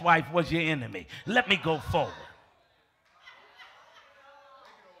last wife was your enemy? Let me go forward.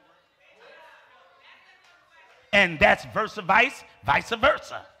 And that's vice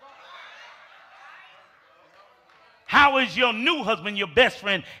versa. How is your new husband your best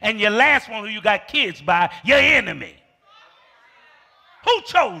friend and your last one who you got kids by your enemy? Who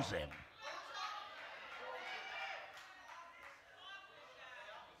chose him?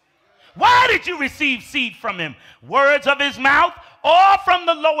 Why did you receive seed from him? Words of his mouth or from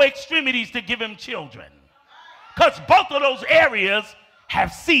the lower extremities to give him children? Because both of those areas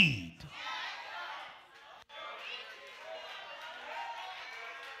have seed.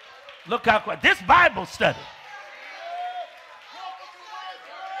 Look how quick. This Bible study.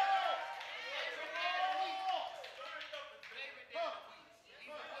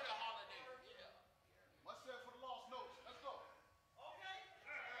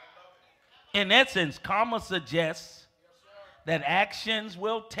 In essence, karma suggests that actions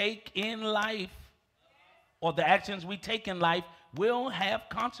will take in life, or the actions we take in life will have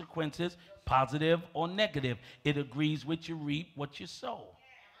consequences, positive or negative. It agrees with you reap what you sow.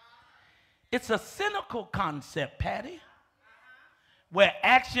 It's a cynical concept, Patty, where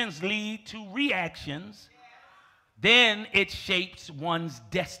actions lead to reactions, then it shapes one's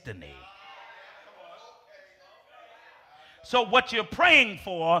destiny. So what you're praying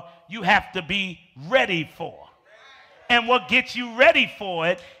for, you have to be ready for. And what gets you ready for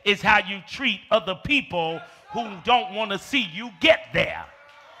it is how you treat other people who don't want to see you get there.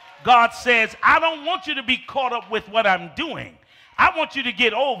 God says, I don't want you to be caught up with what I'm doing. I want you to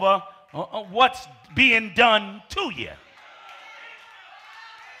get over what's being done to you.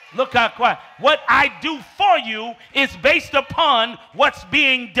 Look how quiet. What I do for you is based upon what's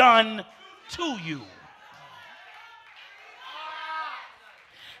being done to you.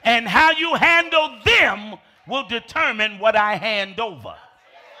 And how you handle them will determine what I hand over.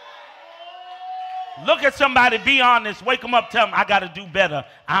 Look at somebody, be honest, wake them up, tell them, I got to do better.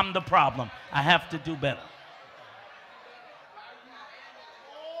 I'm the problem. I have to do better.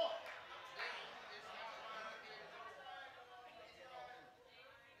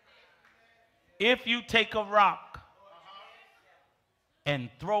 If you take a rock and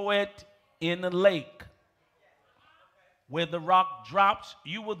throw it in a lake, where the rock drops,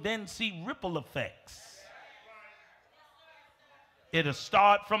 you will then see ripple effects. It'll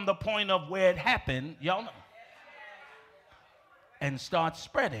start from the point of where it happened, y'all know, and start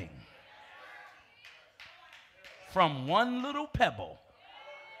spreading from one little pebble.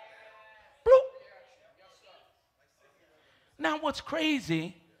 Bloop. Now what's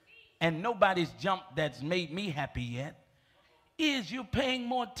crazy, and nobody's jumped that's made me happy yet, is you're paying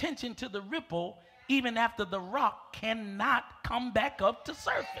more attention to the ripple even after the rock cannot come back up to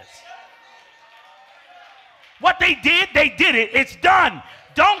surface. What they did it. It's done.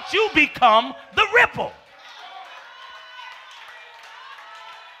 Don't you become the ripple.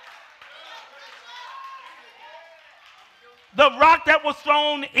 The rock that was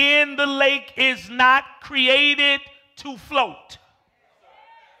thrown in the lake is not created to float.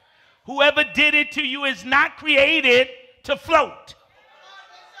 Whoever did it to you is not created to float.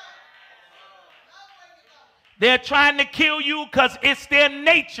 They're trying to kill you because it's their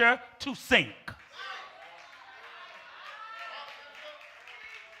nature to sink.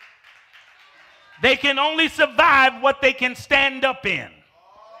 They can only survive what they can stand up in.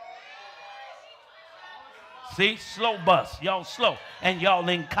 See, slow bus. Y'all slow. And y'all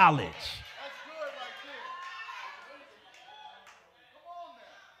in college.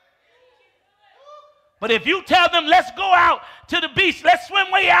 But if you tell them, let's go out to the beach, let's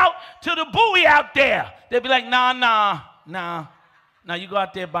swim way out to the buoy out there, they'll be like, nah. Now you go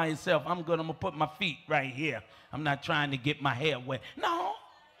out there by yourself. I'm good. I'm going to put my feet right here. I'm not trying to get my hair wet. No.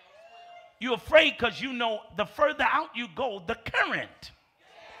 You're afraid because you know the further out you go, the current.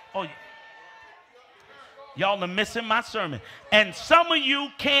 Oh, y'all are missing my sermon. And some of you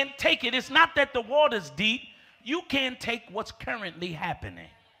can't take it. It's not that the water's deep. You can't take what's currently happening.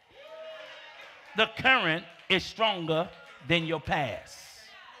 The current is stronger than your past.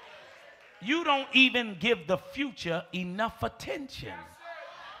 You don't even give the future enough attention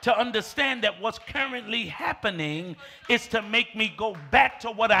to understand that what's currently happening is to make me go back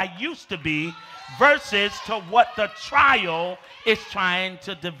to what I used to be versus to what the trial is trying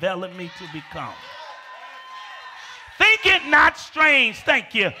to develop me to become. Think it not strange,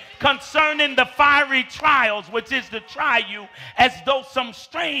 thank you, concerning the fiery trials, which is to try you as though some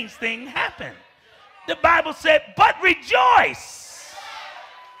strange thing happened. The Bible said, but rejoice.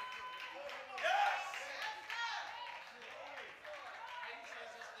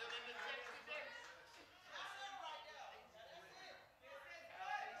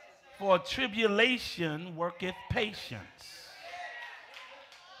 For tribulation worketh patience.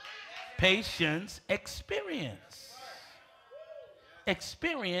 Patience, experience.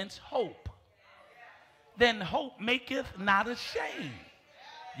 Experience, hope. Then hope maketh not ashamed.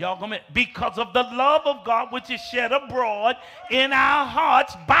 Y'all gonna because of the love of God which is shed abroad in our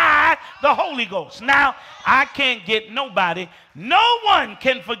hearts by the Holy Ghost. Now, I can't get nobody. No one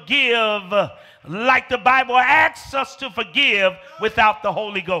can forgive like the Bible asks us to forgive without the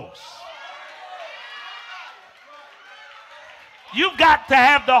Holy Ghost. You've got to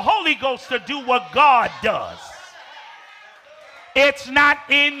have the Holy Ghost to do what God does. It's not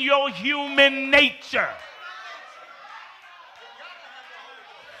in your human nature.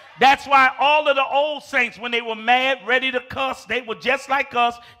 That's why all of the old saints, when they were mad, ready to cuss, they were just like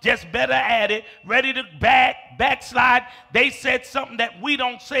us, just better at it, ready to backslide. They said something that we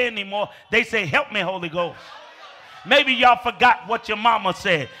don't say anymore. They say, help me, Holy Ghost. Maybe y'all forgot what your mama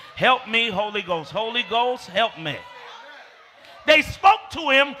said. Help me, Holy Ghost. Holy Ghost, help me. They spoke to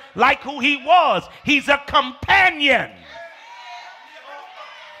him like who he was. He's a companion.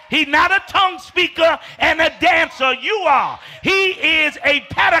 He's not a tongue speaker and a dancer. You are. He is a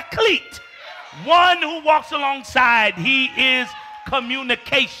paraclete, one who walks alongside. He is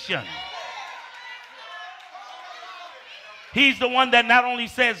communication. He's the one that not only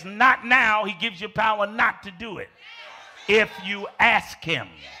says not now, he gives you power not to do it if you ask him.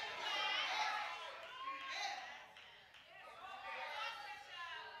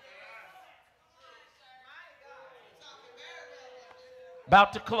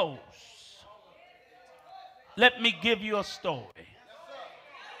 About to close. Let me give you a story.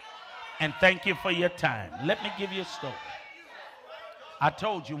 And thank you for your time. Let me give you a story. I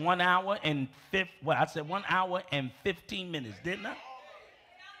told you 1 hour and 1 hour and 15 minutes, didn't I?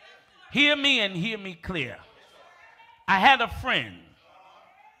 Hear me and hear me clear. I had a friend.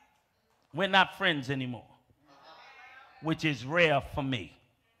 We're not friends anymore, which is rare for me.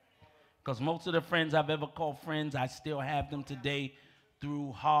 Because most of the friends I've ever called friends, I still have them today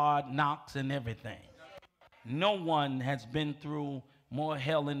through hard knocks and everything. No one has been through more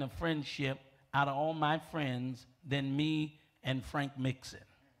hell in a friendship out of all my friends than me and Frank Mixon.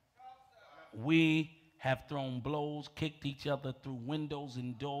 We have thrown blows, kicked each other through windows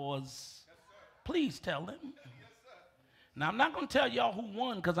and doors. Please tell them. Now, I'm not going to tell y'all who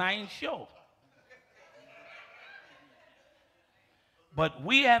won because I ain't sure. But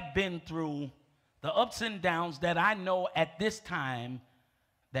we have been through the ups and downs that I know at this time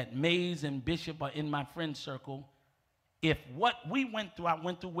that Mays and Bishop are in my friend circle. If what we went through, I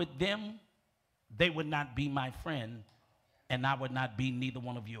went through with them, they would not be my friend, and I would not be neither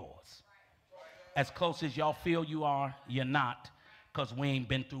one of yours. As close as y'all feel you are, you're not, because we ain't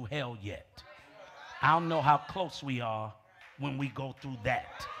been through hell yet. I don't know how close we are when we go through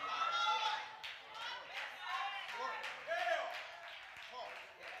that.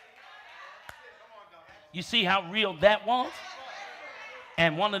 You see how real that was?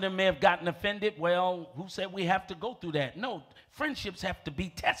 And one of them may have gotten offended. Well, who said we have to go through that? No, friendships have to be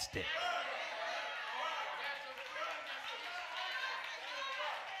tested.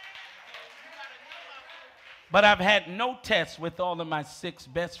 But I've had no tests with all of my 6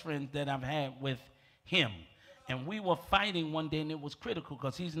 best friends that I've had with him. And we were fighting one day, and it was critical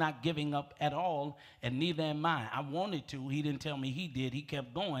because he's not giving up at all, and neither am I. I wanted to. He didn't tell me he did. He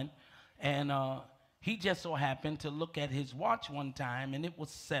kept going. And he just so happened to look at his watch one time, and it was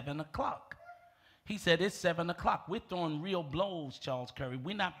 7 o'clock. He said, it's 7 o'clock. We're throwing real blows, Charles Curry.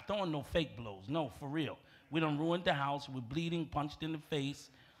 We're not throwing no fake blows. No, for real. We done ruined the house. We're bleeding, punched in the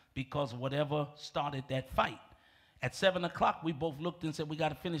face because whatever started that fight. At 7 o'clock, we both looked and said, we got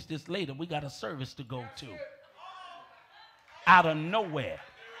to finish this later. We got a service to go to. Out of nowhere.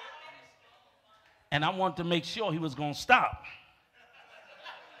 And I wanted to make sure he was going to stop.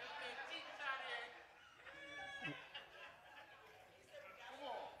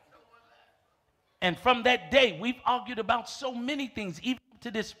 And from that day, we've argued about so many things, even to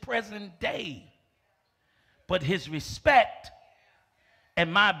this present day. But his respect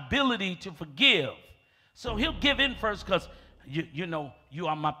and my ability to forgive. So he'll give in first because, you know, you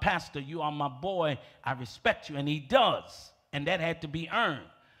are my pastor, you are my boy, I respect you. And he does. And that had to be earned.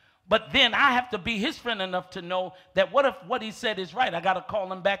 But then I have to be his friend enough to know that what if what he said is right? I got to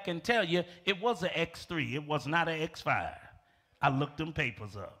call him back and tell you it was an X3. It was not an X5. I looked them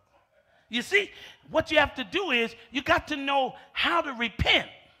papers up. You see, what you have to do is you got to know how to repent.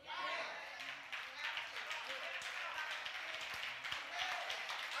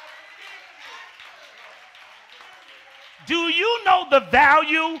 Do you know the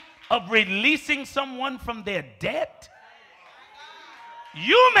value of releasing someone from their debt?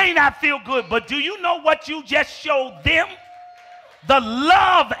 You may not feel good, but do you know what you just showed them? The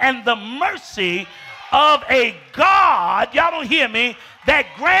love and the mercy of a God, y'all don't hear me, that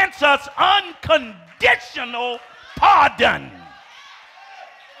grants us unconditional pardon.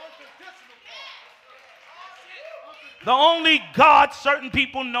 The only God certain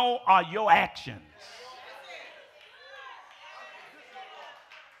people know are your actions.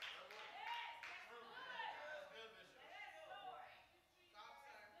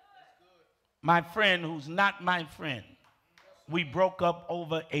 My friend who's not my friend, we broke up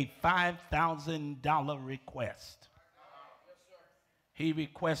over a $5,000 request. He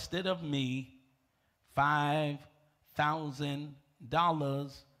requested of me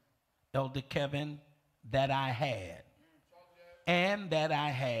 $5,000, Elder Kevin, that I had. And that I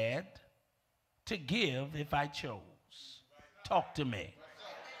had to give if I chose. Talk to me.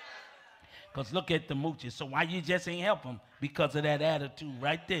 Because look at the mooches. So why you just ain't help them? Because of that attitude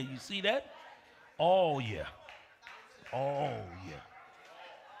right there. You see that? Oh, yeah. Oh,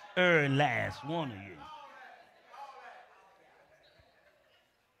 yeah. Last one of you.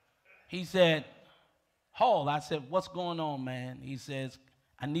 He said, Hall, I said, what's going on, man? He says,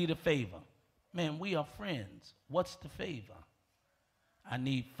 I need a favor. Man, we are friends. What's the favor? I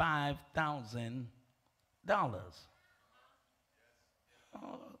need $5,000. I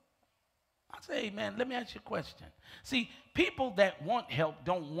say, hey, man, let me ask you a question. See, people that want help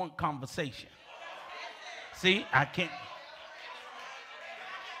don't want conversation. See, I can't.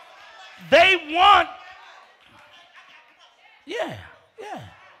 They want, yeah.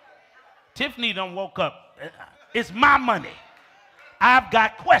 Tiffany done woke up. It's my money. I've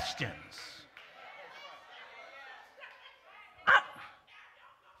got questions.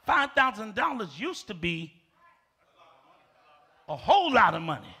 $5,000 used to be a whole lot of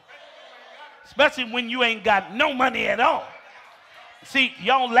money. Especially when you ain't got no money at all. See,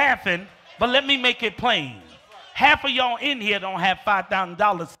 y'all laughing, but let me make it plain. Half of y'all in here don't have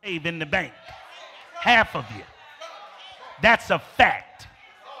 $5,000 saved in the bank. Half of you. That's a fact.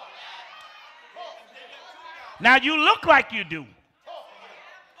 Now you look like you do.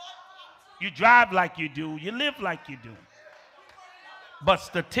 You drive like you do. You live like you do. But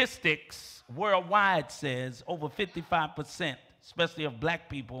statistics worldwide says over 55%, especially of black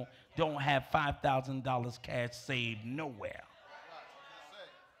people, don't have $5,000 cash saved nowhere.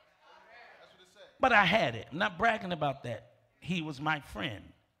 But I had it. I'm not bragging about that. He was my friend.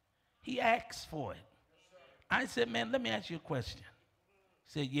 He asked for it. I said, man, let me ask you a question.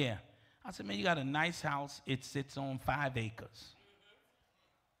 He said, yeah. I said, man, you got a nice house. It sits on 5 acres.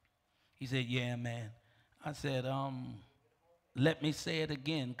 He said, yeah, man. I said, let me say it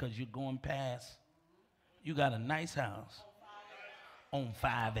again because you're going past. You got a nice house on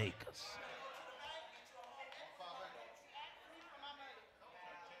 5 acres.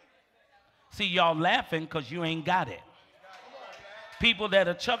 See, y'all laughing because you ain't got it. People that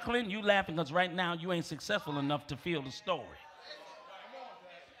are chuckling, you laughing because right now you ain't successful enough to feel the story.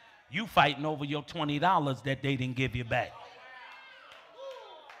 You fighting over your $20 that they didn't give you back.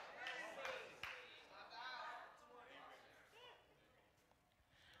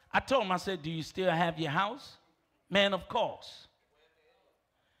 I told him, I said, do you still have your house? Man, of course.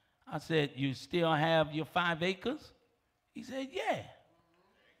 I said, you still have your 5 acres? He said, yeah.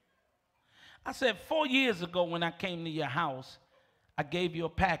 I said, 4 years ago when I came to your house, I gave you a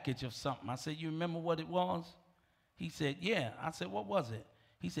package of something. I said, you remember what it was? He said, yeah. I said, what was it?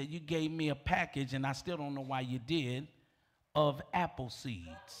 He said, you gave me a package, and I still don't know why you did, of apple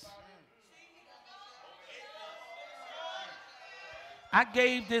seeds. I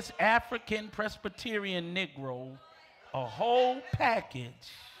gave this African Presbyterian Negro a whole package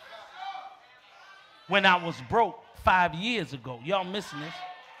when I was broke 5 years ago. Y'all missing this?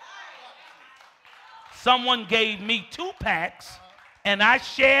 Someone gave me 2 packs, and I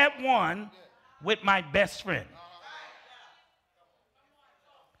shared one with my best friend.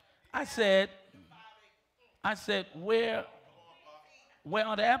 I said, where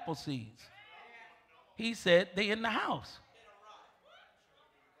are the apple seeds? He said, they in the house.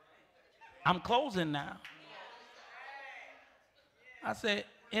 I'm closing now. I said,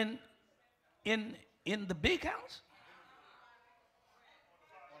 in the big house?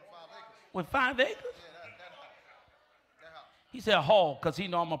 With 5 acres? He said, Hall, because he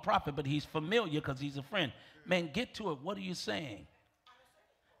know I'm a prophet, but he's familiar because he's a friend. Man, get to it. What are you saying?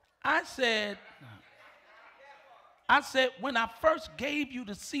 I said, when I first gave you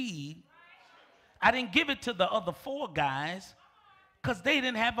the seed, I didn't give it to the other 4 guys because they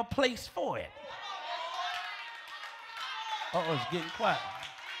didn't have a place for it. Uh-oh, it's getting quiet.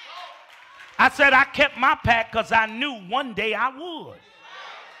 I said I kept my pack because I knew one day I would.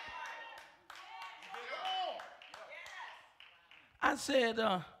 I said,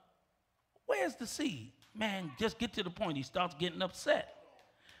 where's the seed? Man, just get to the point. He starts getting upset.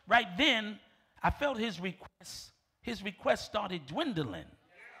 Right then, I felt his request started dwindling.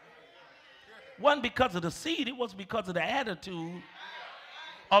 Wasn't because of the seed, it was because of the attitude,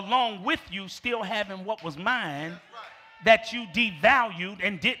 along with you still having what was mine that you devalued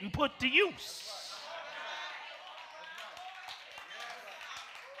and didn't put to use.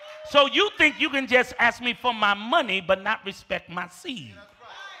 So you think you can just ask me for my money but not respect my seed.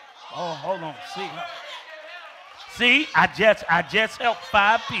 Oh, hold on. See, I just helped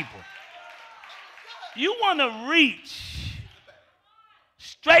 5 people. You want to reach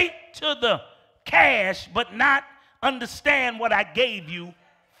straight to the cash but not understand what I gave you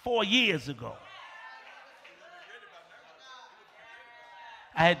 4 years ago.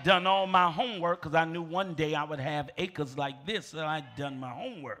 I had done all my homework because I knew one day I would have acres like this, so I'd done my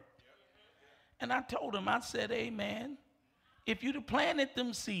homework. And I told him, I said, hey, man, if you'd have planted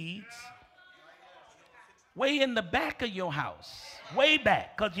them seeds way in the back of your house, way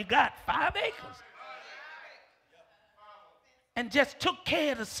back, because you got 5 acres, and just took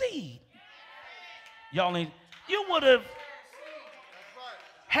care of the seed, y'all ain't, you would have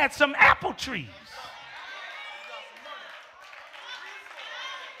had some apple trees.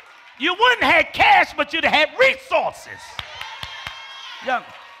 You wouldn't have had cash, but you'd have had resources. Young.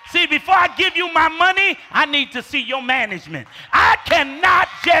 See, before I give you my money, I need to see your management. I cannot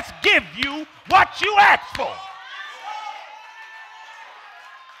just give you what you asked for.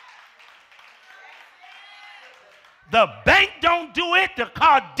 The bank don't do it. The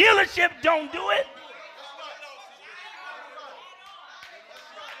car dealership don't do it.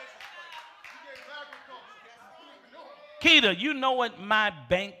 Keita, you know what my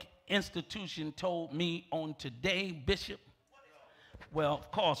bank institution told me on today, Bishop? Well,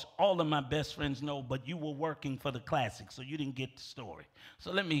 of course, all of my best friends know, but you were working for the Classic, so you didn't get the story.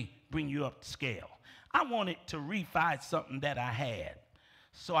 So let me bring you up to scale. I wanted to refi something that I had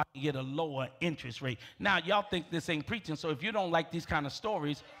so I can get a lower interest rate. Now, y'all think this ain't preaching, so if you don't like these kind of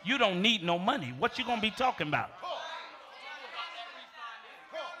stories, you don't need no money. What you going to be talking about?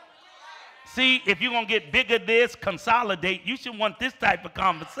 See, if you're going to get bigger this, consolidate, you should want this type of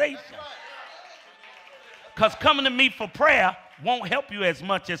conversation. Because coming to me for prayer won't help you as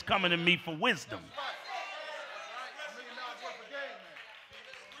much as coming to me for wisdom.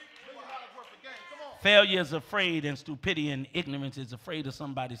 Failure is afraid, and stupidity and ignorance is afraid of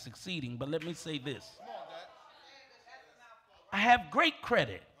somebody succeeding. But let me say this. I have great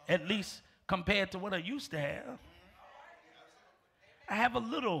credit, at least compared to what I used to have. I have a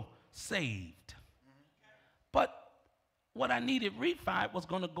little saved. But what I needed refi was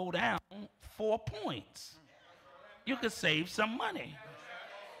going to go down 4 points. You could save some money.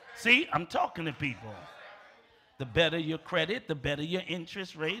 See, I'm talking to people. The better your credit, the better your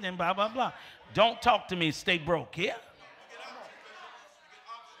interest rate, and blah, blah, blah. Don't talk to me, stay broke here.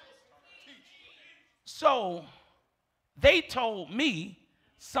 So they told me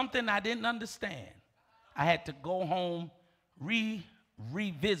something I didn't understand. I had to go home,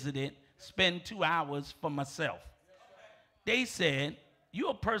 revisit it, spend 2 hours for myself. They said, you're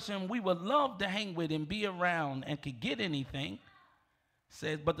a person we would love to hang with and be around and could get anything.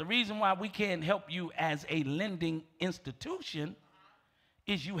 Says, but the reason why we can't help you as a lending institution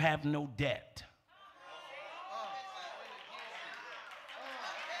is you have no debt.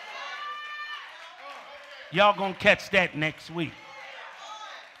 Y'all gonna catch that next week.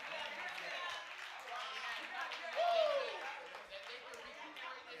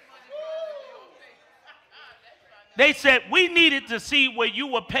 They said we needed to see where you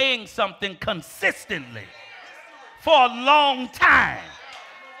were paying something consistently for a long time.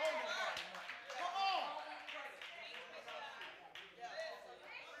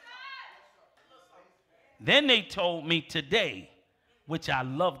 Then they told me today, which I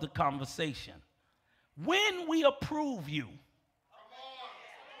love the conversation, when we approve you,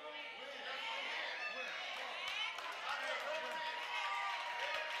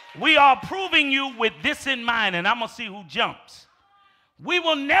 we are approving you with this in mind, and I'm going to see who jumps. We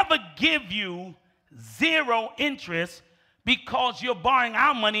will never give you 0 interest because you're borrowing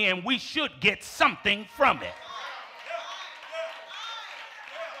our money and we should get something from it.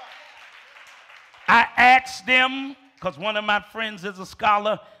 I asked them, because one of my friends is a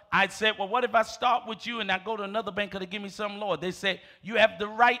scholar, I said, well, what if I start with you and I go to another bank to give me some lower? They said, you have the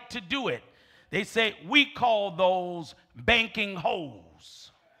right to do it. They say, we call those banking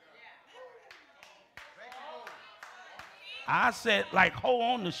holes. I said, like hole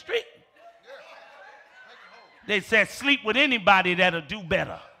on the street? They said, sleep with anybody that'll do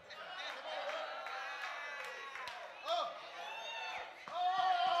better.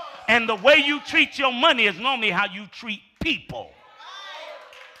 And the way you treat your money is normally how you treat people.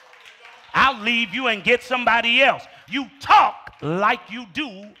 I'll leave you and get somebody else. You talk like you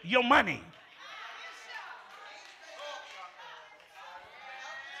do your money.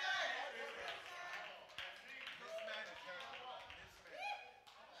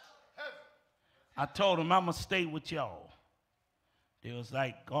 I told them I'm going to stay with y'all. They was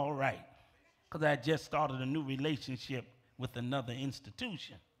like, all right. Because I just started a new relationship with another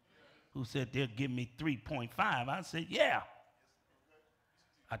institution who said they'll give me 3.5. I said, yeah.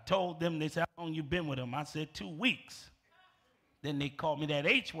 I told them, they said, how long you been with them? I said, 2 weeks. Then they called me that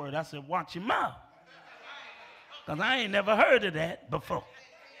H word. I said, watch your mouth. Because I ain't never heard of that before.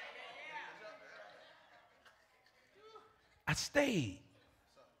 I stayed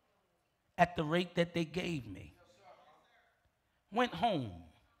at the rate that they gave me. Went home.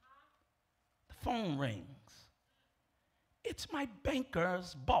 The phone rings. It's my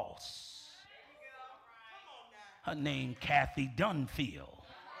banker's boss. Her name, Kathy Dunfield.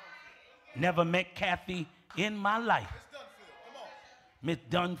 Never met Kathy in my life. Miss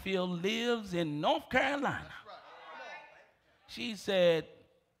Dunfield lives in North Carolina. She said,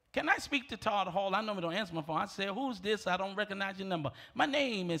 can I speak to Todd Hall? I normally don't answer my phone. I said, who's this? I don't recognize your number. My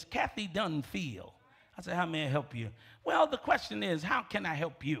name is Kathy Dunfield. I said, how may I help you? Well, the question is, how can I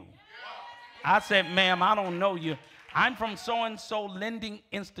help you? I said, ma'am, I don't know you. I'm from so-and-so lending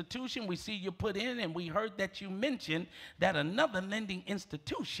institution. We see you put in, and we heard that you mentioned that another lending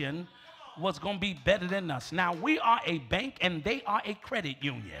institution was going to be better than us. Now, we are a bank, and they are a credit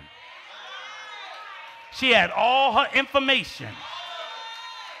union. She had all her information.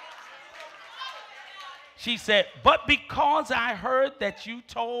 She said, but because I heard that you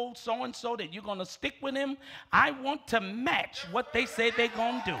told so-and-so that you're going to stick with him, I want to match what they say they're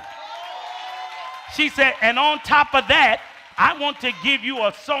going to do. She said, and on top of that, I want to give you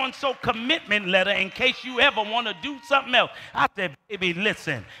a so-and-so commitment letter in case you ever want to do something else. I said, baby,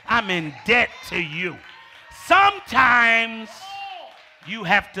 listen, I'm in debt to you. Sometimes you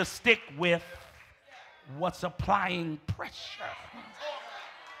have to stick with what's applying pressure.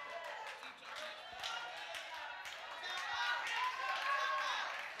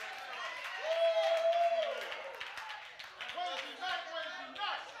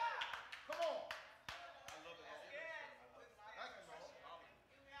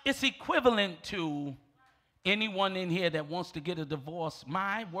 It's equivalent to anyone in here that wants to get a divorce.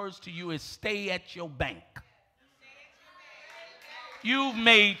 My words to you is stay at your bank. You've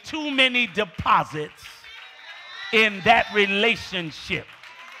made too many deposits in that relationship.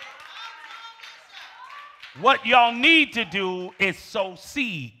 What y'all need to do is sow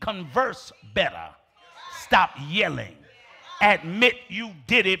seed, converse better, stop yelling, admit you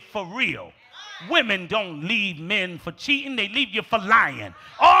did it for real. Women don't leave men for cheating. They leave you for lying.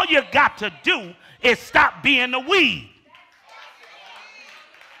 All you got to do is stop being a weed.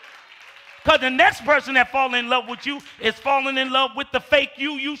 Because the next person that falls in love with you is falling in love with the fake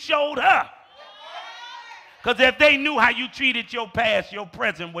you showed her. Because if they knew how you treated your past, your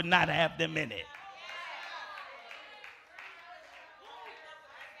present would not have them in it.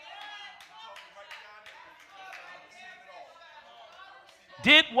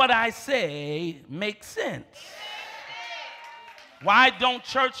 Did what I say make sense? Why don't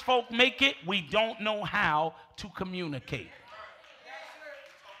church folk make it? We don't know how to communicate.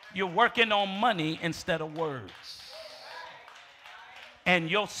 You're working on money instead of words. And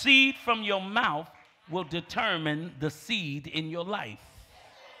your seed from your mouth will determine the seed in your life.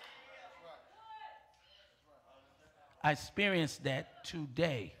 I experienced that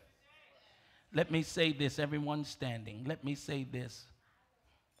today. Let me say this, everyone standing. Let me say this.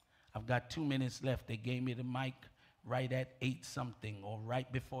 I've got 2 minutes left. They gave me the mic right at 8 something or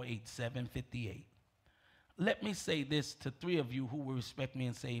right before 8, 7:58. Let me say this to 3 of you who will respect me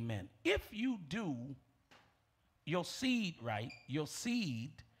and say amen. If you do your seed right, your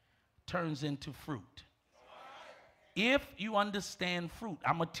seed turns into fruit. If you understand fruit,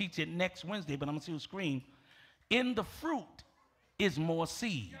 I'm going to teach it next Wednesday, but I'm going to see the screen. In the fruit is more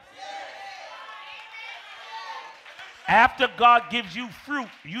seed. After God gives you fruit,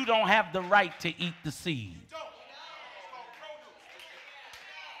 you don't have the right to eat the seed.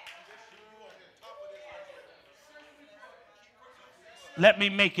 Let me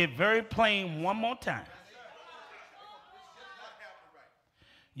make it very plain one more time.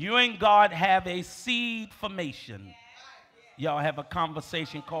 You and God have a seed formation. Y'all have a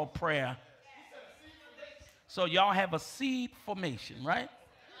conversation called prayer. So y'all have a seed formation, right?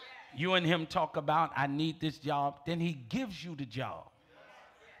 You and him talk about, I need this job. Then he gives you the job.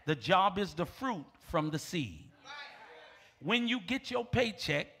 The job is the fruit from the seed. When you get your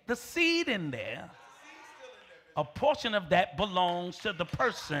paycheck, the seed in there, a portion of that belongs to the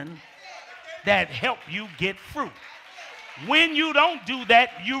person that helped you get fruit. When you don't do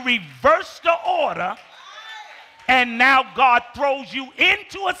that, you reverse the order, and now God throws you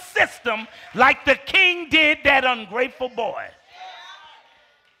into a system like the king did that ungrateful boy.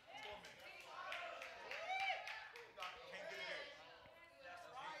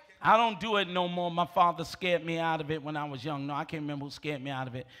 I don't do it no more. My father scared me out of it when I was young. No, I can't remember who scared me out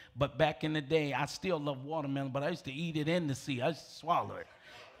of it. But back in the day, I still love watermelon, but I used to eat it in the seed. I used to swallow it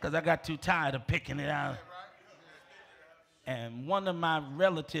because I got too tired of picking it out. And one of my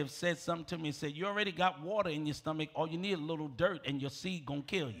relatives said something to me and said, you already got water in your stomach. All you need a little dirt and your seed gonna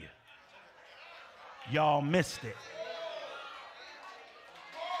kill you. Y'all missed it.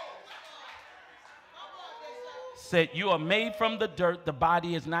 Said you are made from the dirt. The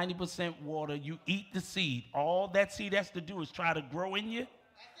body is 90% water. You eat the seed. All that seed has to do is try to grow in you,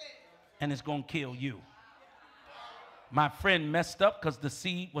 and it's going to kill you. My friend messed up because the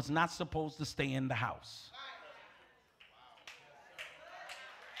seed was not supposed to stay in the house.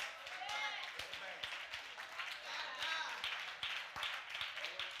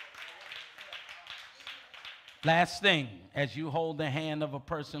 Last thing, as you hold the hand of a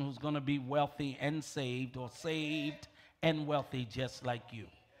person who's going to be wealthy and saved, or saved and wealthy just like you.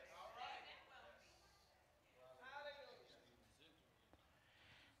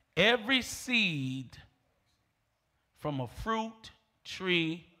 Every seed from a fruit,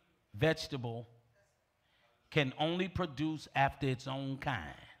 tree, vegetable can only produce after its own kind.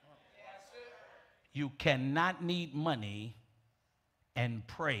 You cannot need money and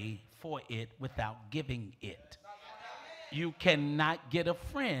pray for it without giving it. You cannot get a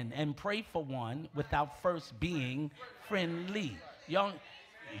friend and pray for one without first being friendly.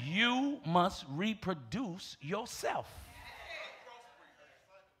 You must reproduce yourself.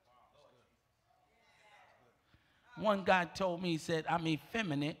 One guy told me, he said, I'm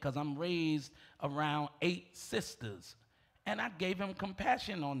effeminate because I'm raised around 8 sisters. And I gave him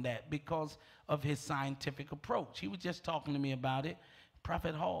compassion on that because of his scientific approach. He was just talking to me about it.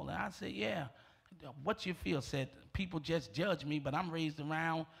 Prophet Hall. And I said, yeah, what you feel? Said, people just judge me, but I'm raised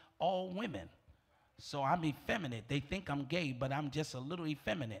around all women. So I'm effeminate. They think I'm gay, but I'm just a little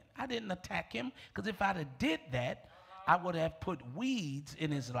effeminate. I didn't attack him, because if I'd have did that, I would have put weeds in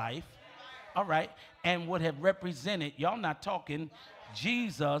his life, all right, and would have represented, y'all not talking,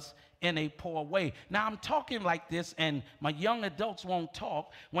 Jesus in a poor way. Now I'm talking like this, and my young adults won't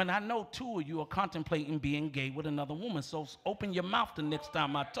talk when I know 2 of you are contemplating being gay with another woman. So open your mouth the next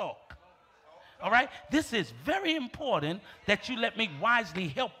time I talk. All right? This is very important that you let me wisely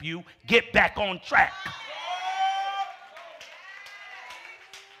help you get back on track.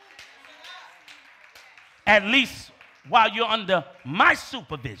 at least while you're under my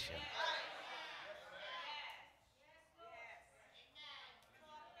supervision.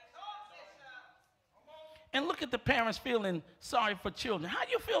 And look at the parents feeling sorry for children. How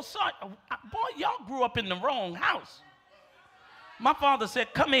you feel sorry? Boy, y'all grew up in the wrong house. My father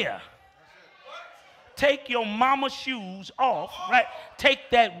said, come here. Take your mama's shoes off, right? Take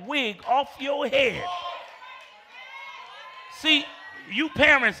that wig off your head. See, you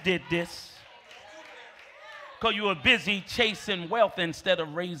parents did this because you were busy chasing wealth instead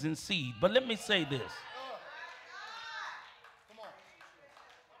of raising seed. But let me say this.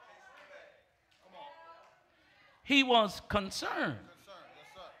 He was concerned.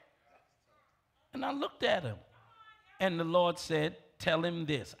 And I looked at him. And the Lord said, tell him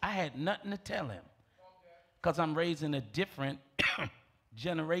this. I had nothing to tell him because I'm raising a different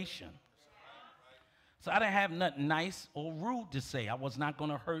generation. So I didn't have nothing nice or rude to say. I was not going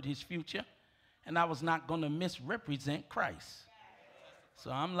to hurt his future. And I was not going to misrepresent Christ.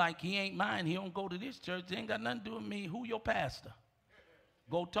 So I'm like, he ain't mine. He don't go to this church. He ain't got nothing to do with me. Who your pastor?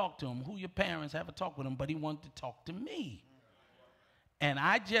 Go talk to him. Who your parents? Have a talk with him. But he wanted to talk to me. And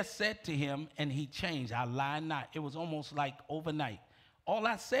I just said to him, and he changed. I lie not. It was almost like overnight. All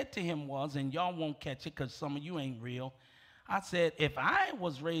I said to him was, and y'all won't catch it because some of you ain't real. I said, if I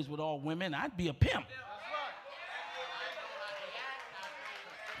was raised with all women, I'd be a pimp.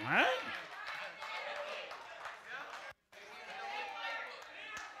 All right?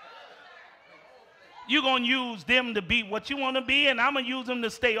 You're going to use them to be what you want to be, and I'm going to use them to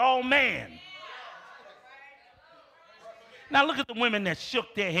stay all man. Now look at the women that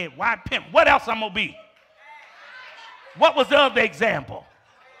shook their head. Why pimp? What else I'm going to be? What was the other example?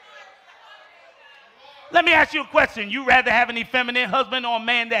 Let me ask you a question. You rather have an effeminate husband or a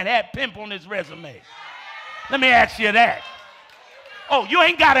man that had pimp on his resume? Let me ask you that. Oh, you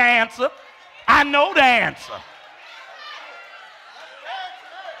ain't got to answer. I know the answer.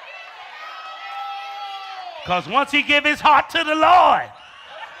 Because once he give his heart to the Lord,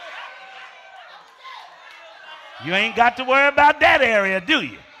 you ain't got to worry about that area, do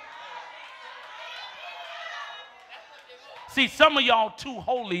you? See, some of y'all too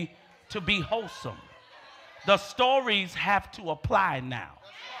holy to be wholesome. The stories have to apply now.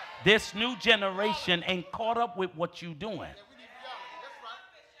 This new generation ain't caught up with what you're doing.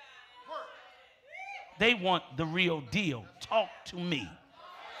 They want the real deal. Talk to me.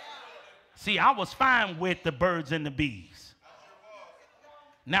 See, I was fine with the birds and the bees.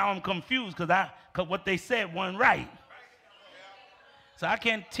 Now I'm confused because what they said wasn't right. So I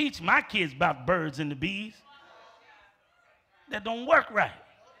can't teach my kids about birds and the bees. That don't work right.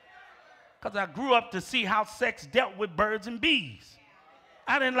 Because I grew up to see how sex dealt with birds and bees.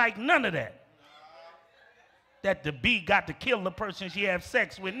 I didn't like none of that. That the bee got to kill the person she had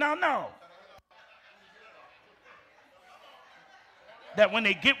sex with. No. That when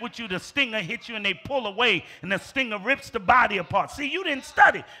they get with you, the stinger hits you and they pull away and the stinger rips the body apart. See, you didn't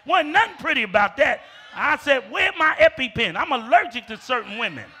study. Wasn't nothing pretty about that. I said, where's my EpiPen? I'm allergic to certain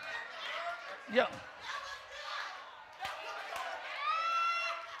women. Yeah.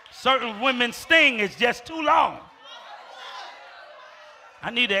 Certain women's sting is just too long. I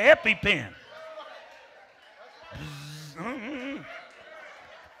need an EpiPen.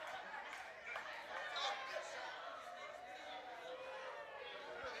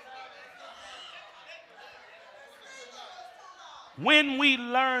 When we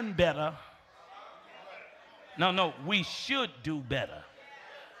learn better, we should do better.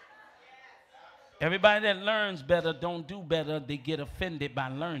 Everybody that learns better don't do better. They get offended by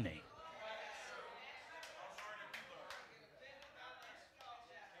learning.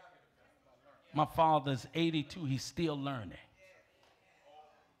 My father's 82. He's still learning.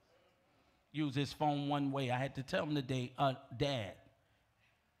 Use his phone one way. I had to tell him today, Dad,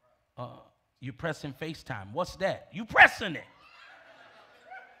 you're pressing FaceTime. What's that? You pressing it.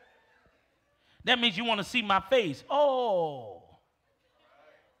 That means you want to see my face. Oh.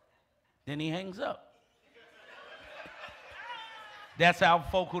 Then he hangs up. That's how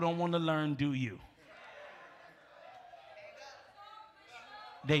folk who don't want to learn do you.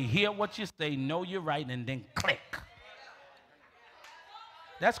 They hear what you say, know you're right, and then click.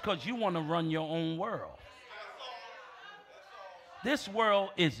 That's because you want to run your own world. This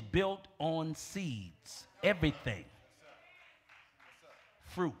world is built on seeds. Everything.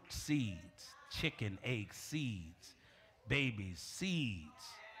 Fruit, seeds. Chicken, eggs, seeds. Babies, seeds.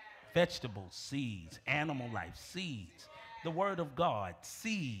 Vegetables, seeds. Animal life, seeds. The word of God,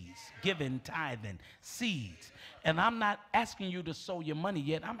 seeds. Giving, tithing, seeds. And I'm not asking you to sow your money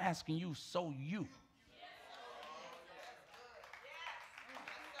yet. I'm asking you, sow you.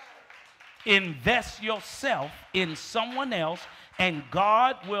 Invest yourself in someone else, and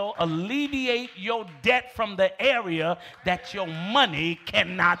God will alleviate your debt from the area that your money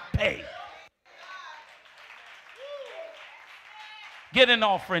cannot pay. Get an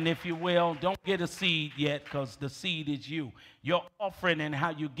offering, if you will. Don't get a seed yet, because the seed is you. Your offering and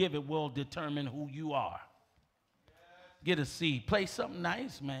how you give it will determine who you are. Get a seed. Play something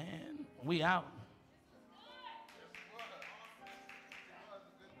nice, man. We out.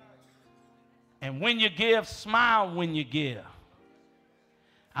 And when you give, smile when you give.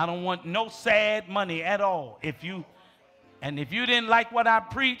 I don't want no sad money at all. If you didn't like what I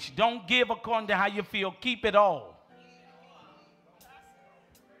preached, don't give according to how you feel. Keep it all.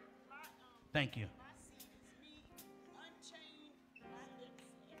 Thank you.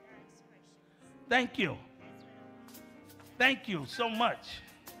 Thank you. Thank you so much.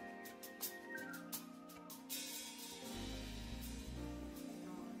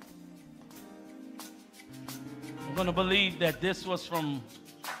 I'm going to believe that this was from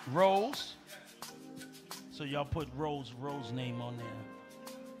Rose. So y'all put Rose name on there.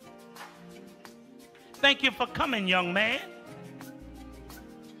 Thank you for coming, young man.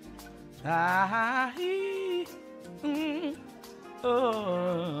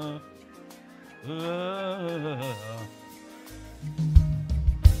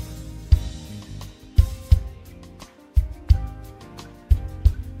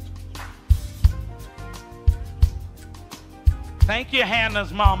 Thank you,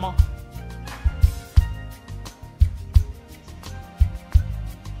 Hannah's mama.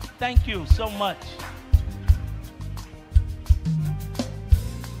 Thank you so much.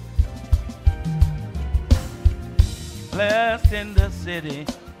 Blessed in the city,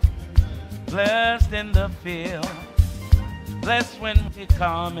 blessed in the field, blessed when we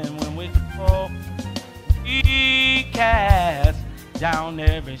come and when we go. We cast down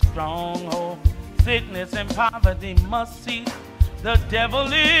every stronghold. Sickness and poverty must cease. The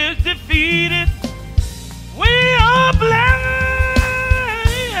devil is defeated. We are blessed.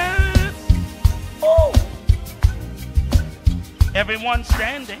 Ooh. Everyone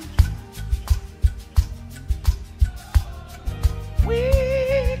standing. We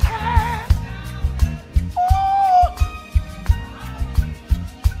can. Ooh.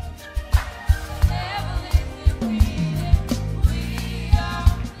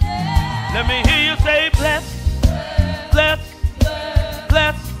 Let me hear you say blessed, blessed,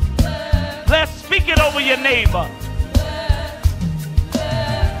 blessed, blessed. Speak it over your neighbor.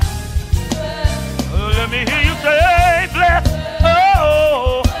 Let me hear you say blessed.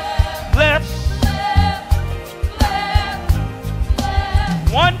 Oh, blessed.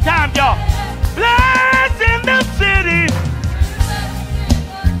 One time, y'all. Blessed in the city.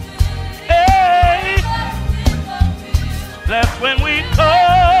 Hey. Blessed when we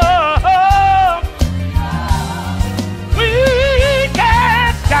come. We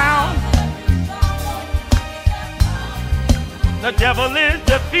cast down. The devil is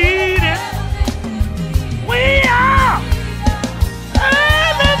defeated. We are.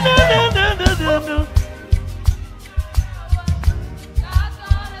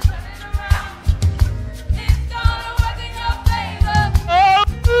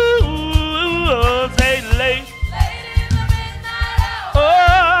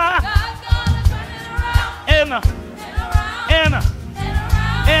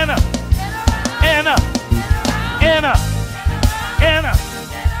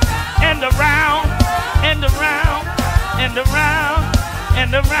 And around, and around, and around,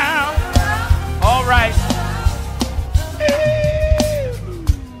 and around. All right.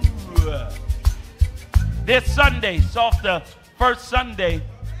 This Sunday, the first Sunday,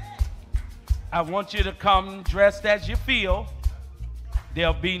 I want you to come dressed as you feel.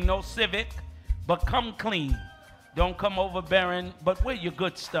 There'll be no civic, but come clean. Don't come overbearing, but wear your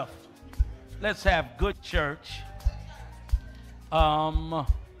good stuff. Let's have good church.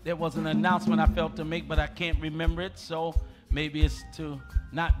 There was an announcement I felt to make, but I can't remember it, so maybe it's to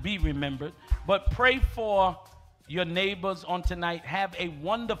not be remembered. But pray for your neighbors on tonight. Have a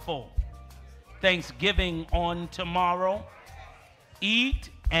wonderful Thanksgiving on tomorrow.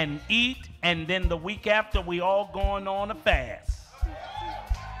 Eat, and then the week after, we all going on a fast.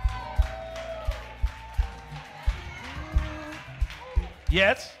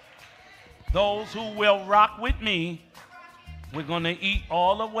 Yes, those who will rock with me, we're going to eat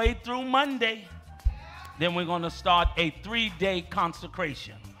all the way through Monday. Then we're going to start a 3-day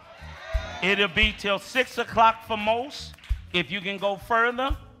consecration. It'll be till 6 o'clock for most. If you can go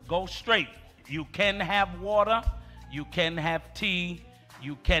further, go straight. You can have water. You can have tea.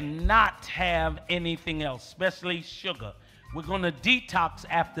 You cannot have anything else, especially sugar. We're going to detox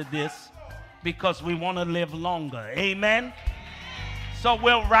after this. because we want to live longer. Amen. So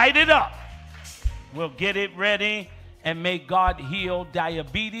we'll write it up. We'll get it ready, and may God heal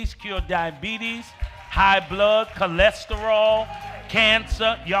diabetes, cure diabetes, high blood, cholesterol,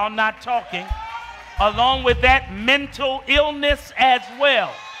 cancer. Y'all not talking. Along with that, mental illness as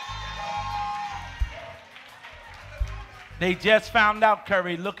well. They just found out,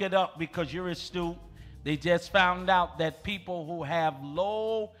 Curry, look it up because you're astute. They just found out that people who have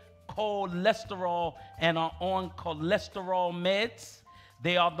low cholesterol and are on cholesterol meds,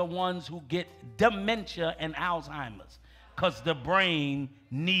 they are the ones who get dementia and Alzheimer's because the brain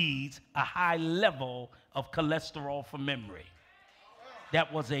needs a high level of cholesterol for memory.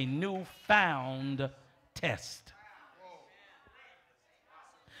 That was a newfound test.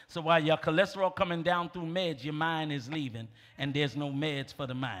 So while your cholesterol coming down through meds, your mind is leaving, and there's no meds for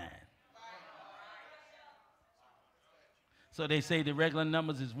the mind. So they say the regular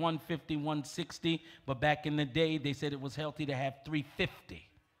numbers is 150, 160, but back in the day, they said it was healthy to have 350.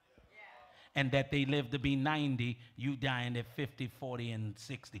 And that they live to be 90, you dying at 50, 40, and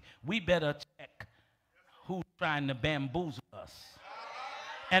 60. We better check who's trying to bamboozle us.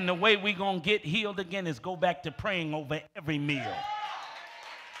 And the way we're going to get healed again is go back to praying over every meal.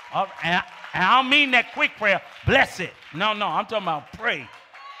 And I don't mean that quick prayer, bless it. No, I'm talking about pray.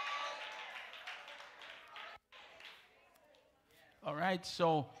 All right,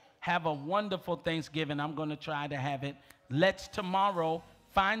 so have a wonderful Thanksgiving. I'm going to try to have it. Let's tomorrow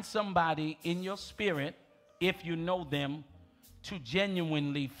find somebody in your spirit, if you know them, to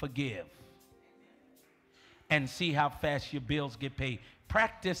genuinely forgive. And see how fast your bills get paid.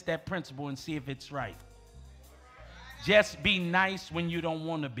 Practice that principle and see if it's right. Just be nice when you don't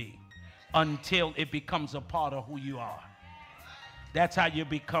want to be until it becomes a part of who you are. That's how you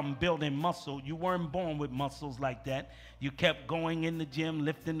become building muscle. You weren't born with muscles like that. You kept going in the gym,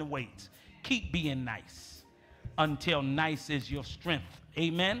 lifting the weights. Keep being nice until nice is your strength.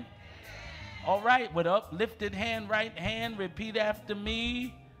 Amen? All right, with uplifted hand, right hand, repeat after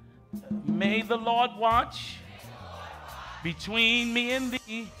me. May the Lord watch between me and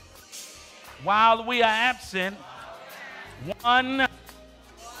thee while we are absent one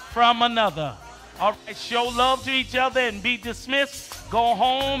from another. All right, show love to each other and be dismissed. Go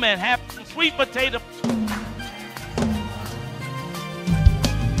home and have some sweet potato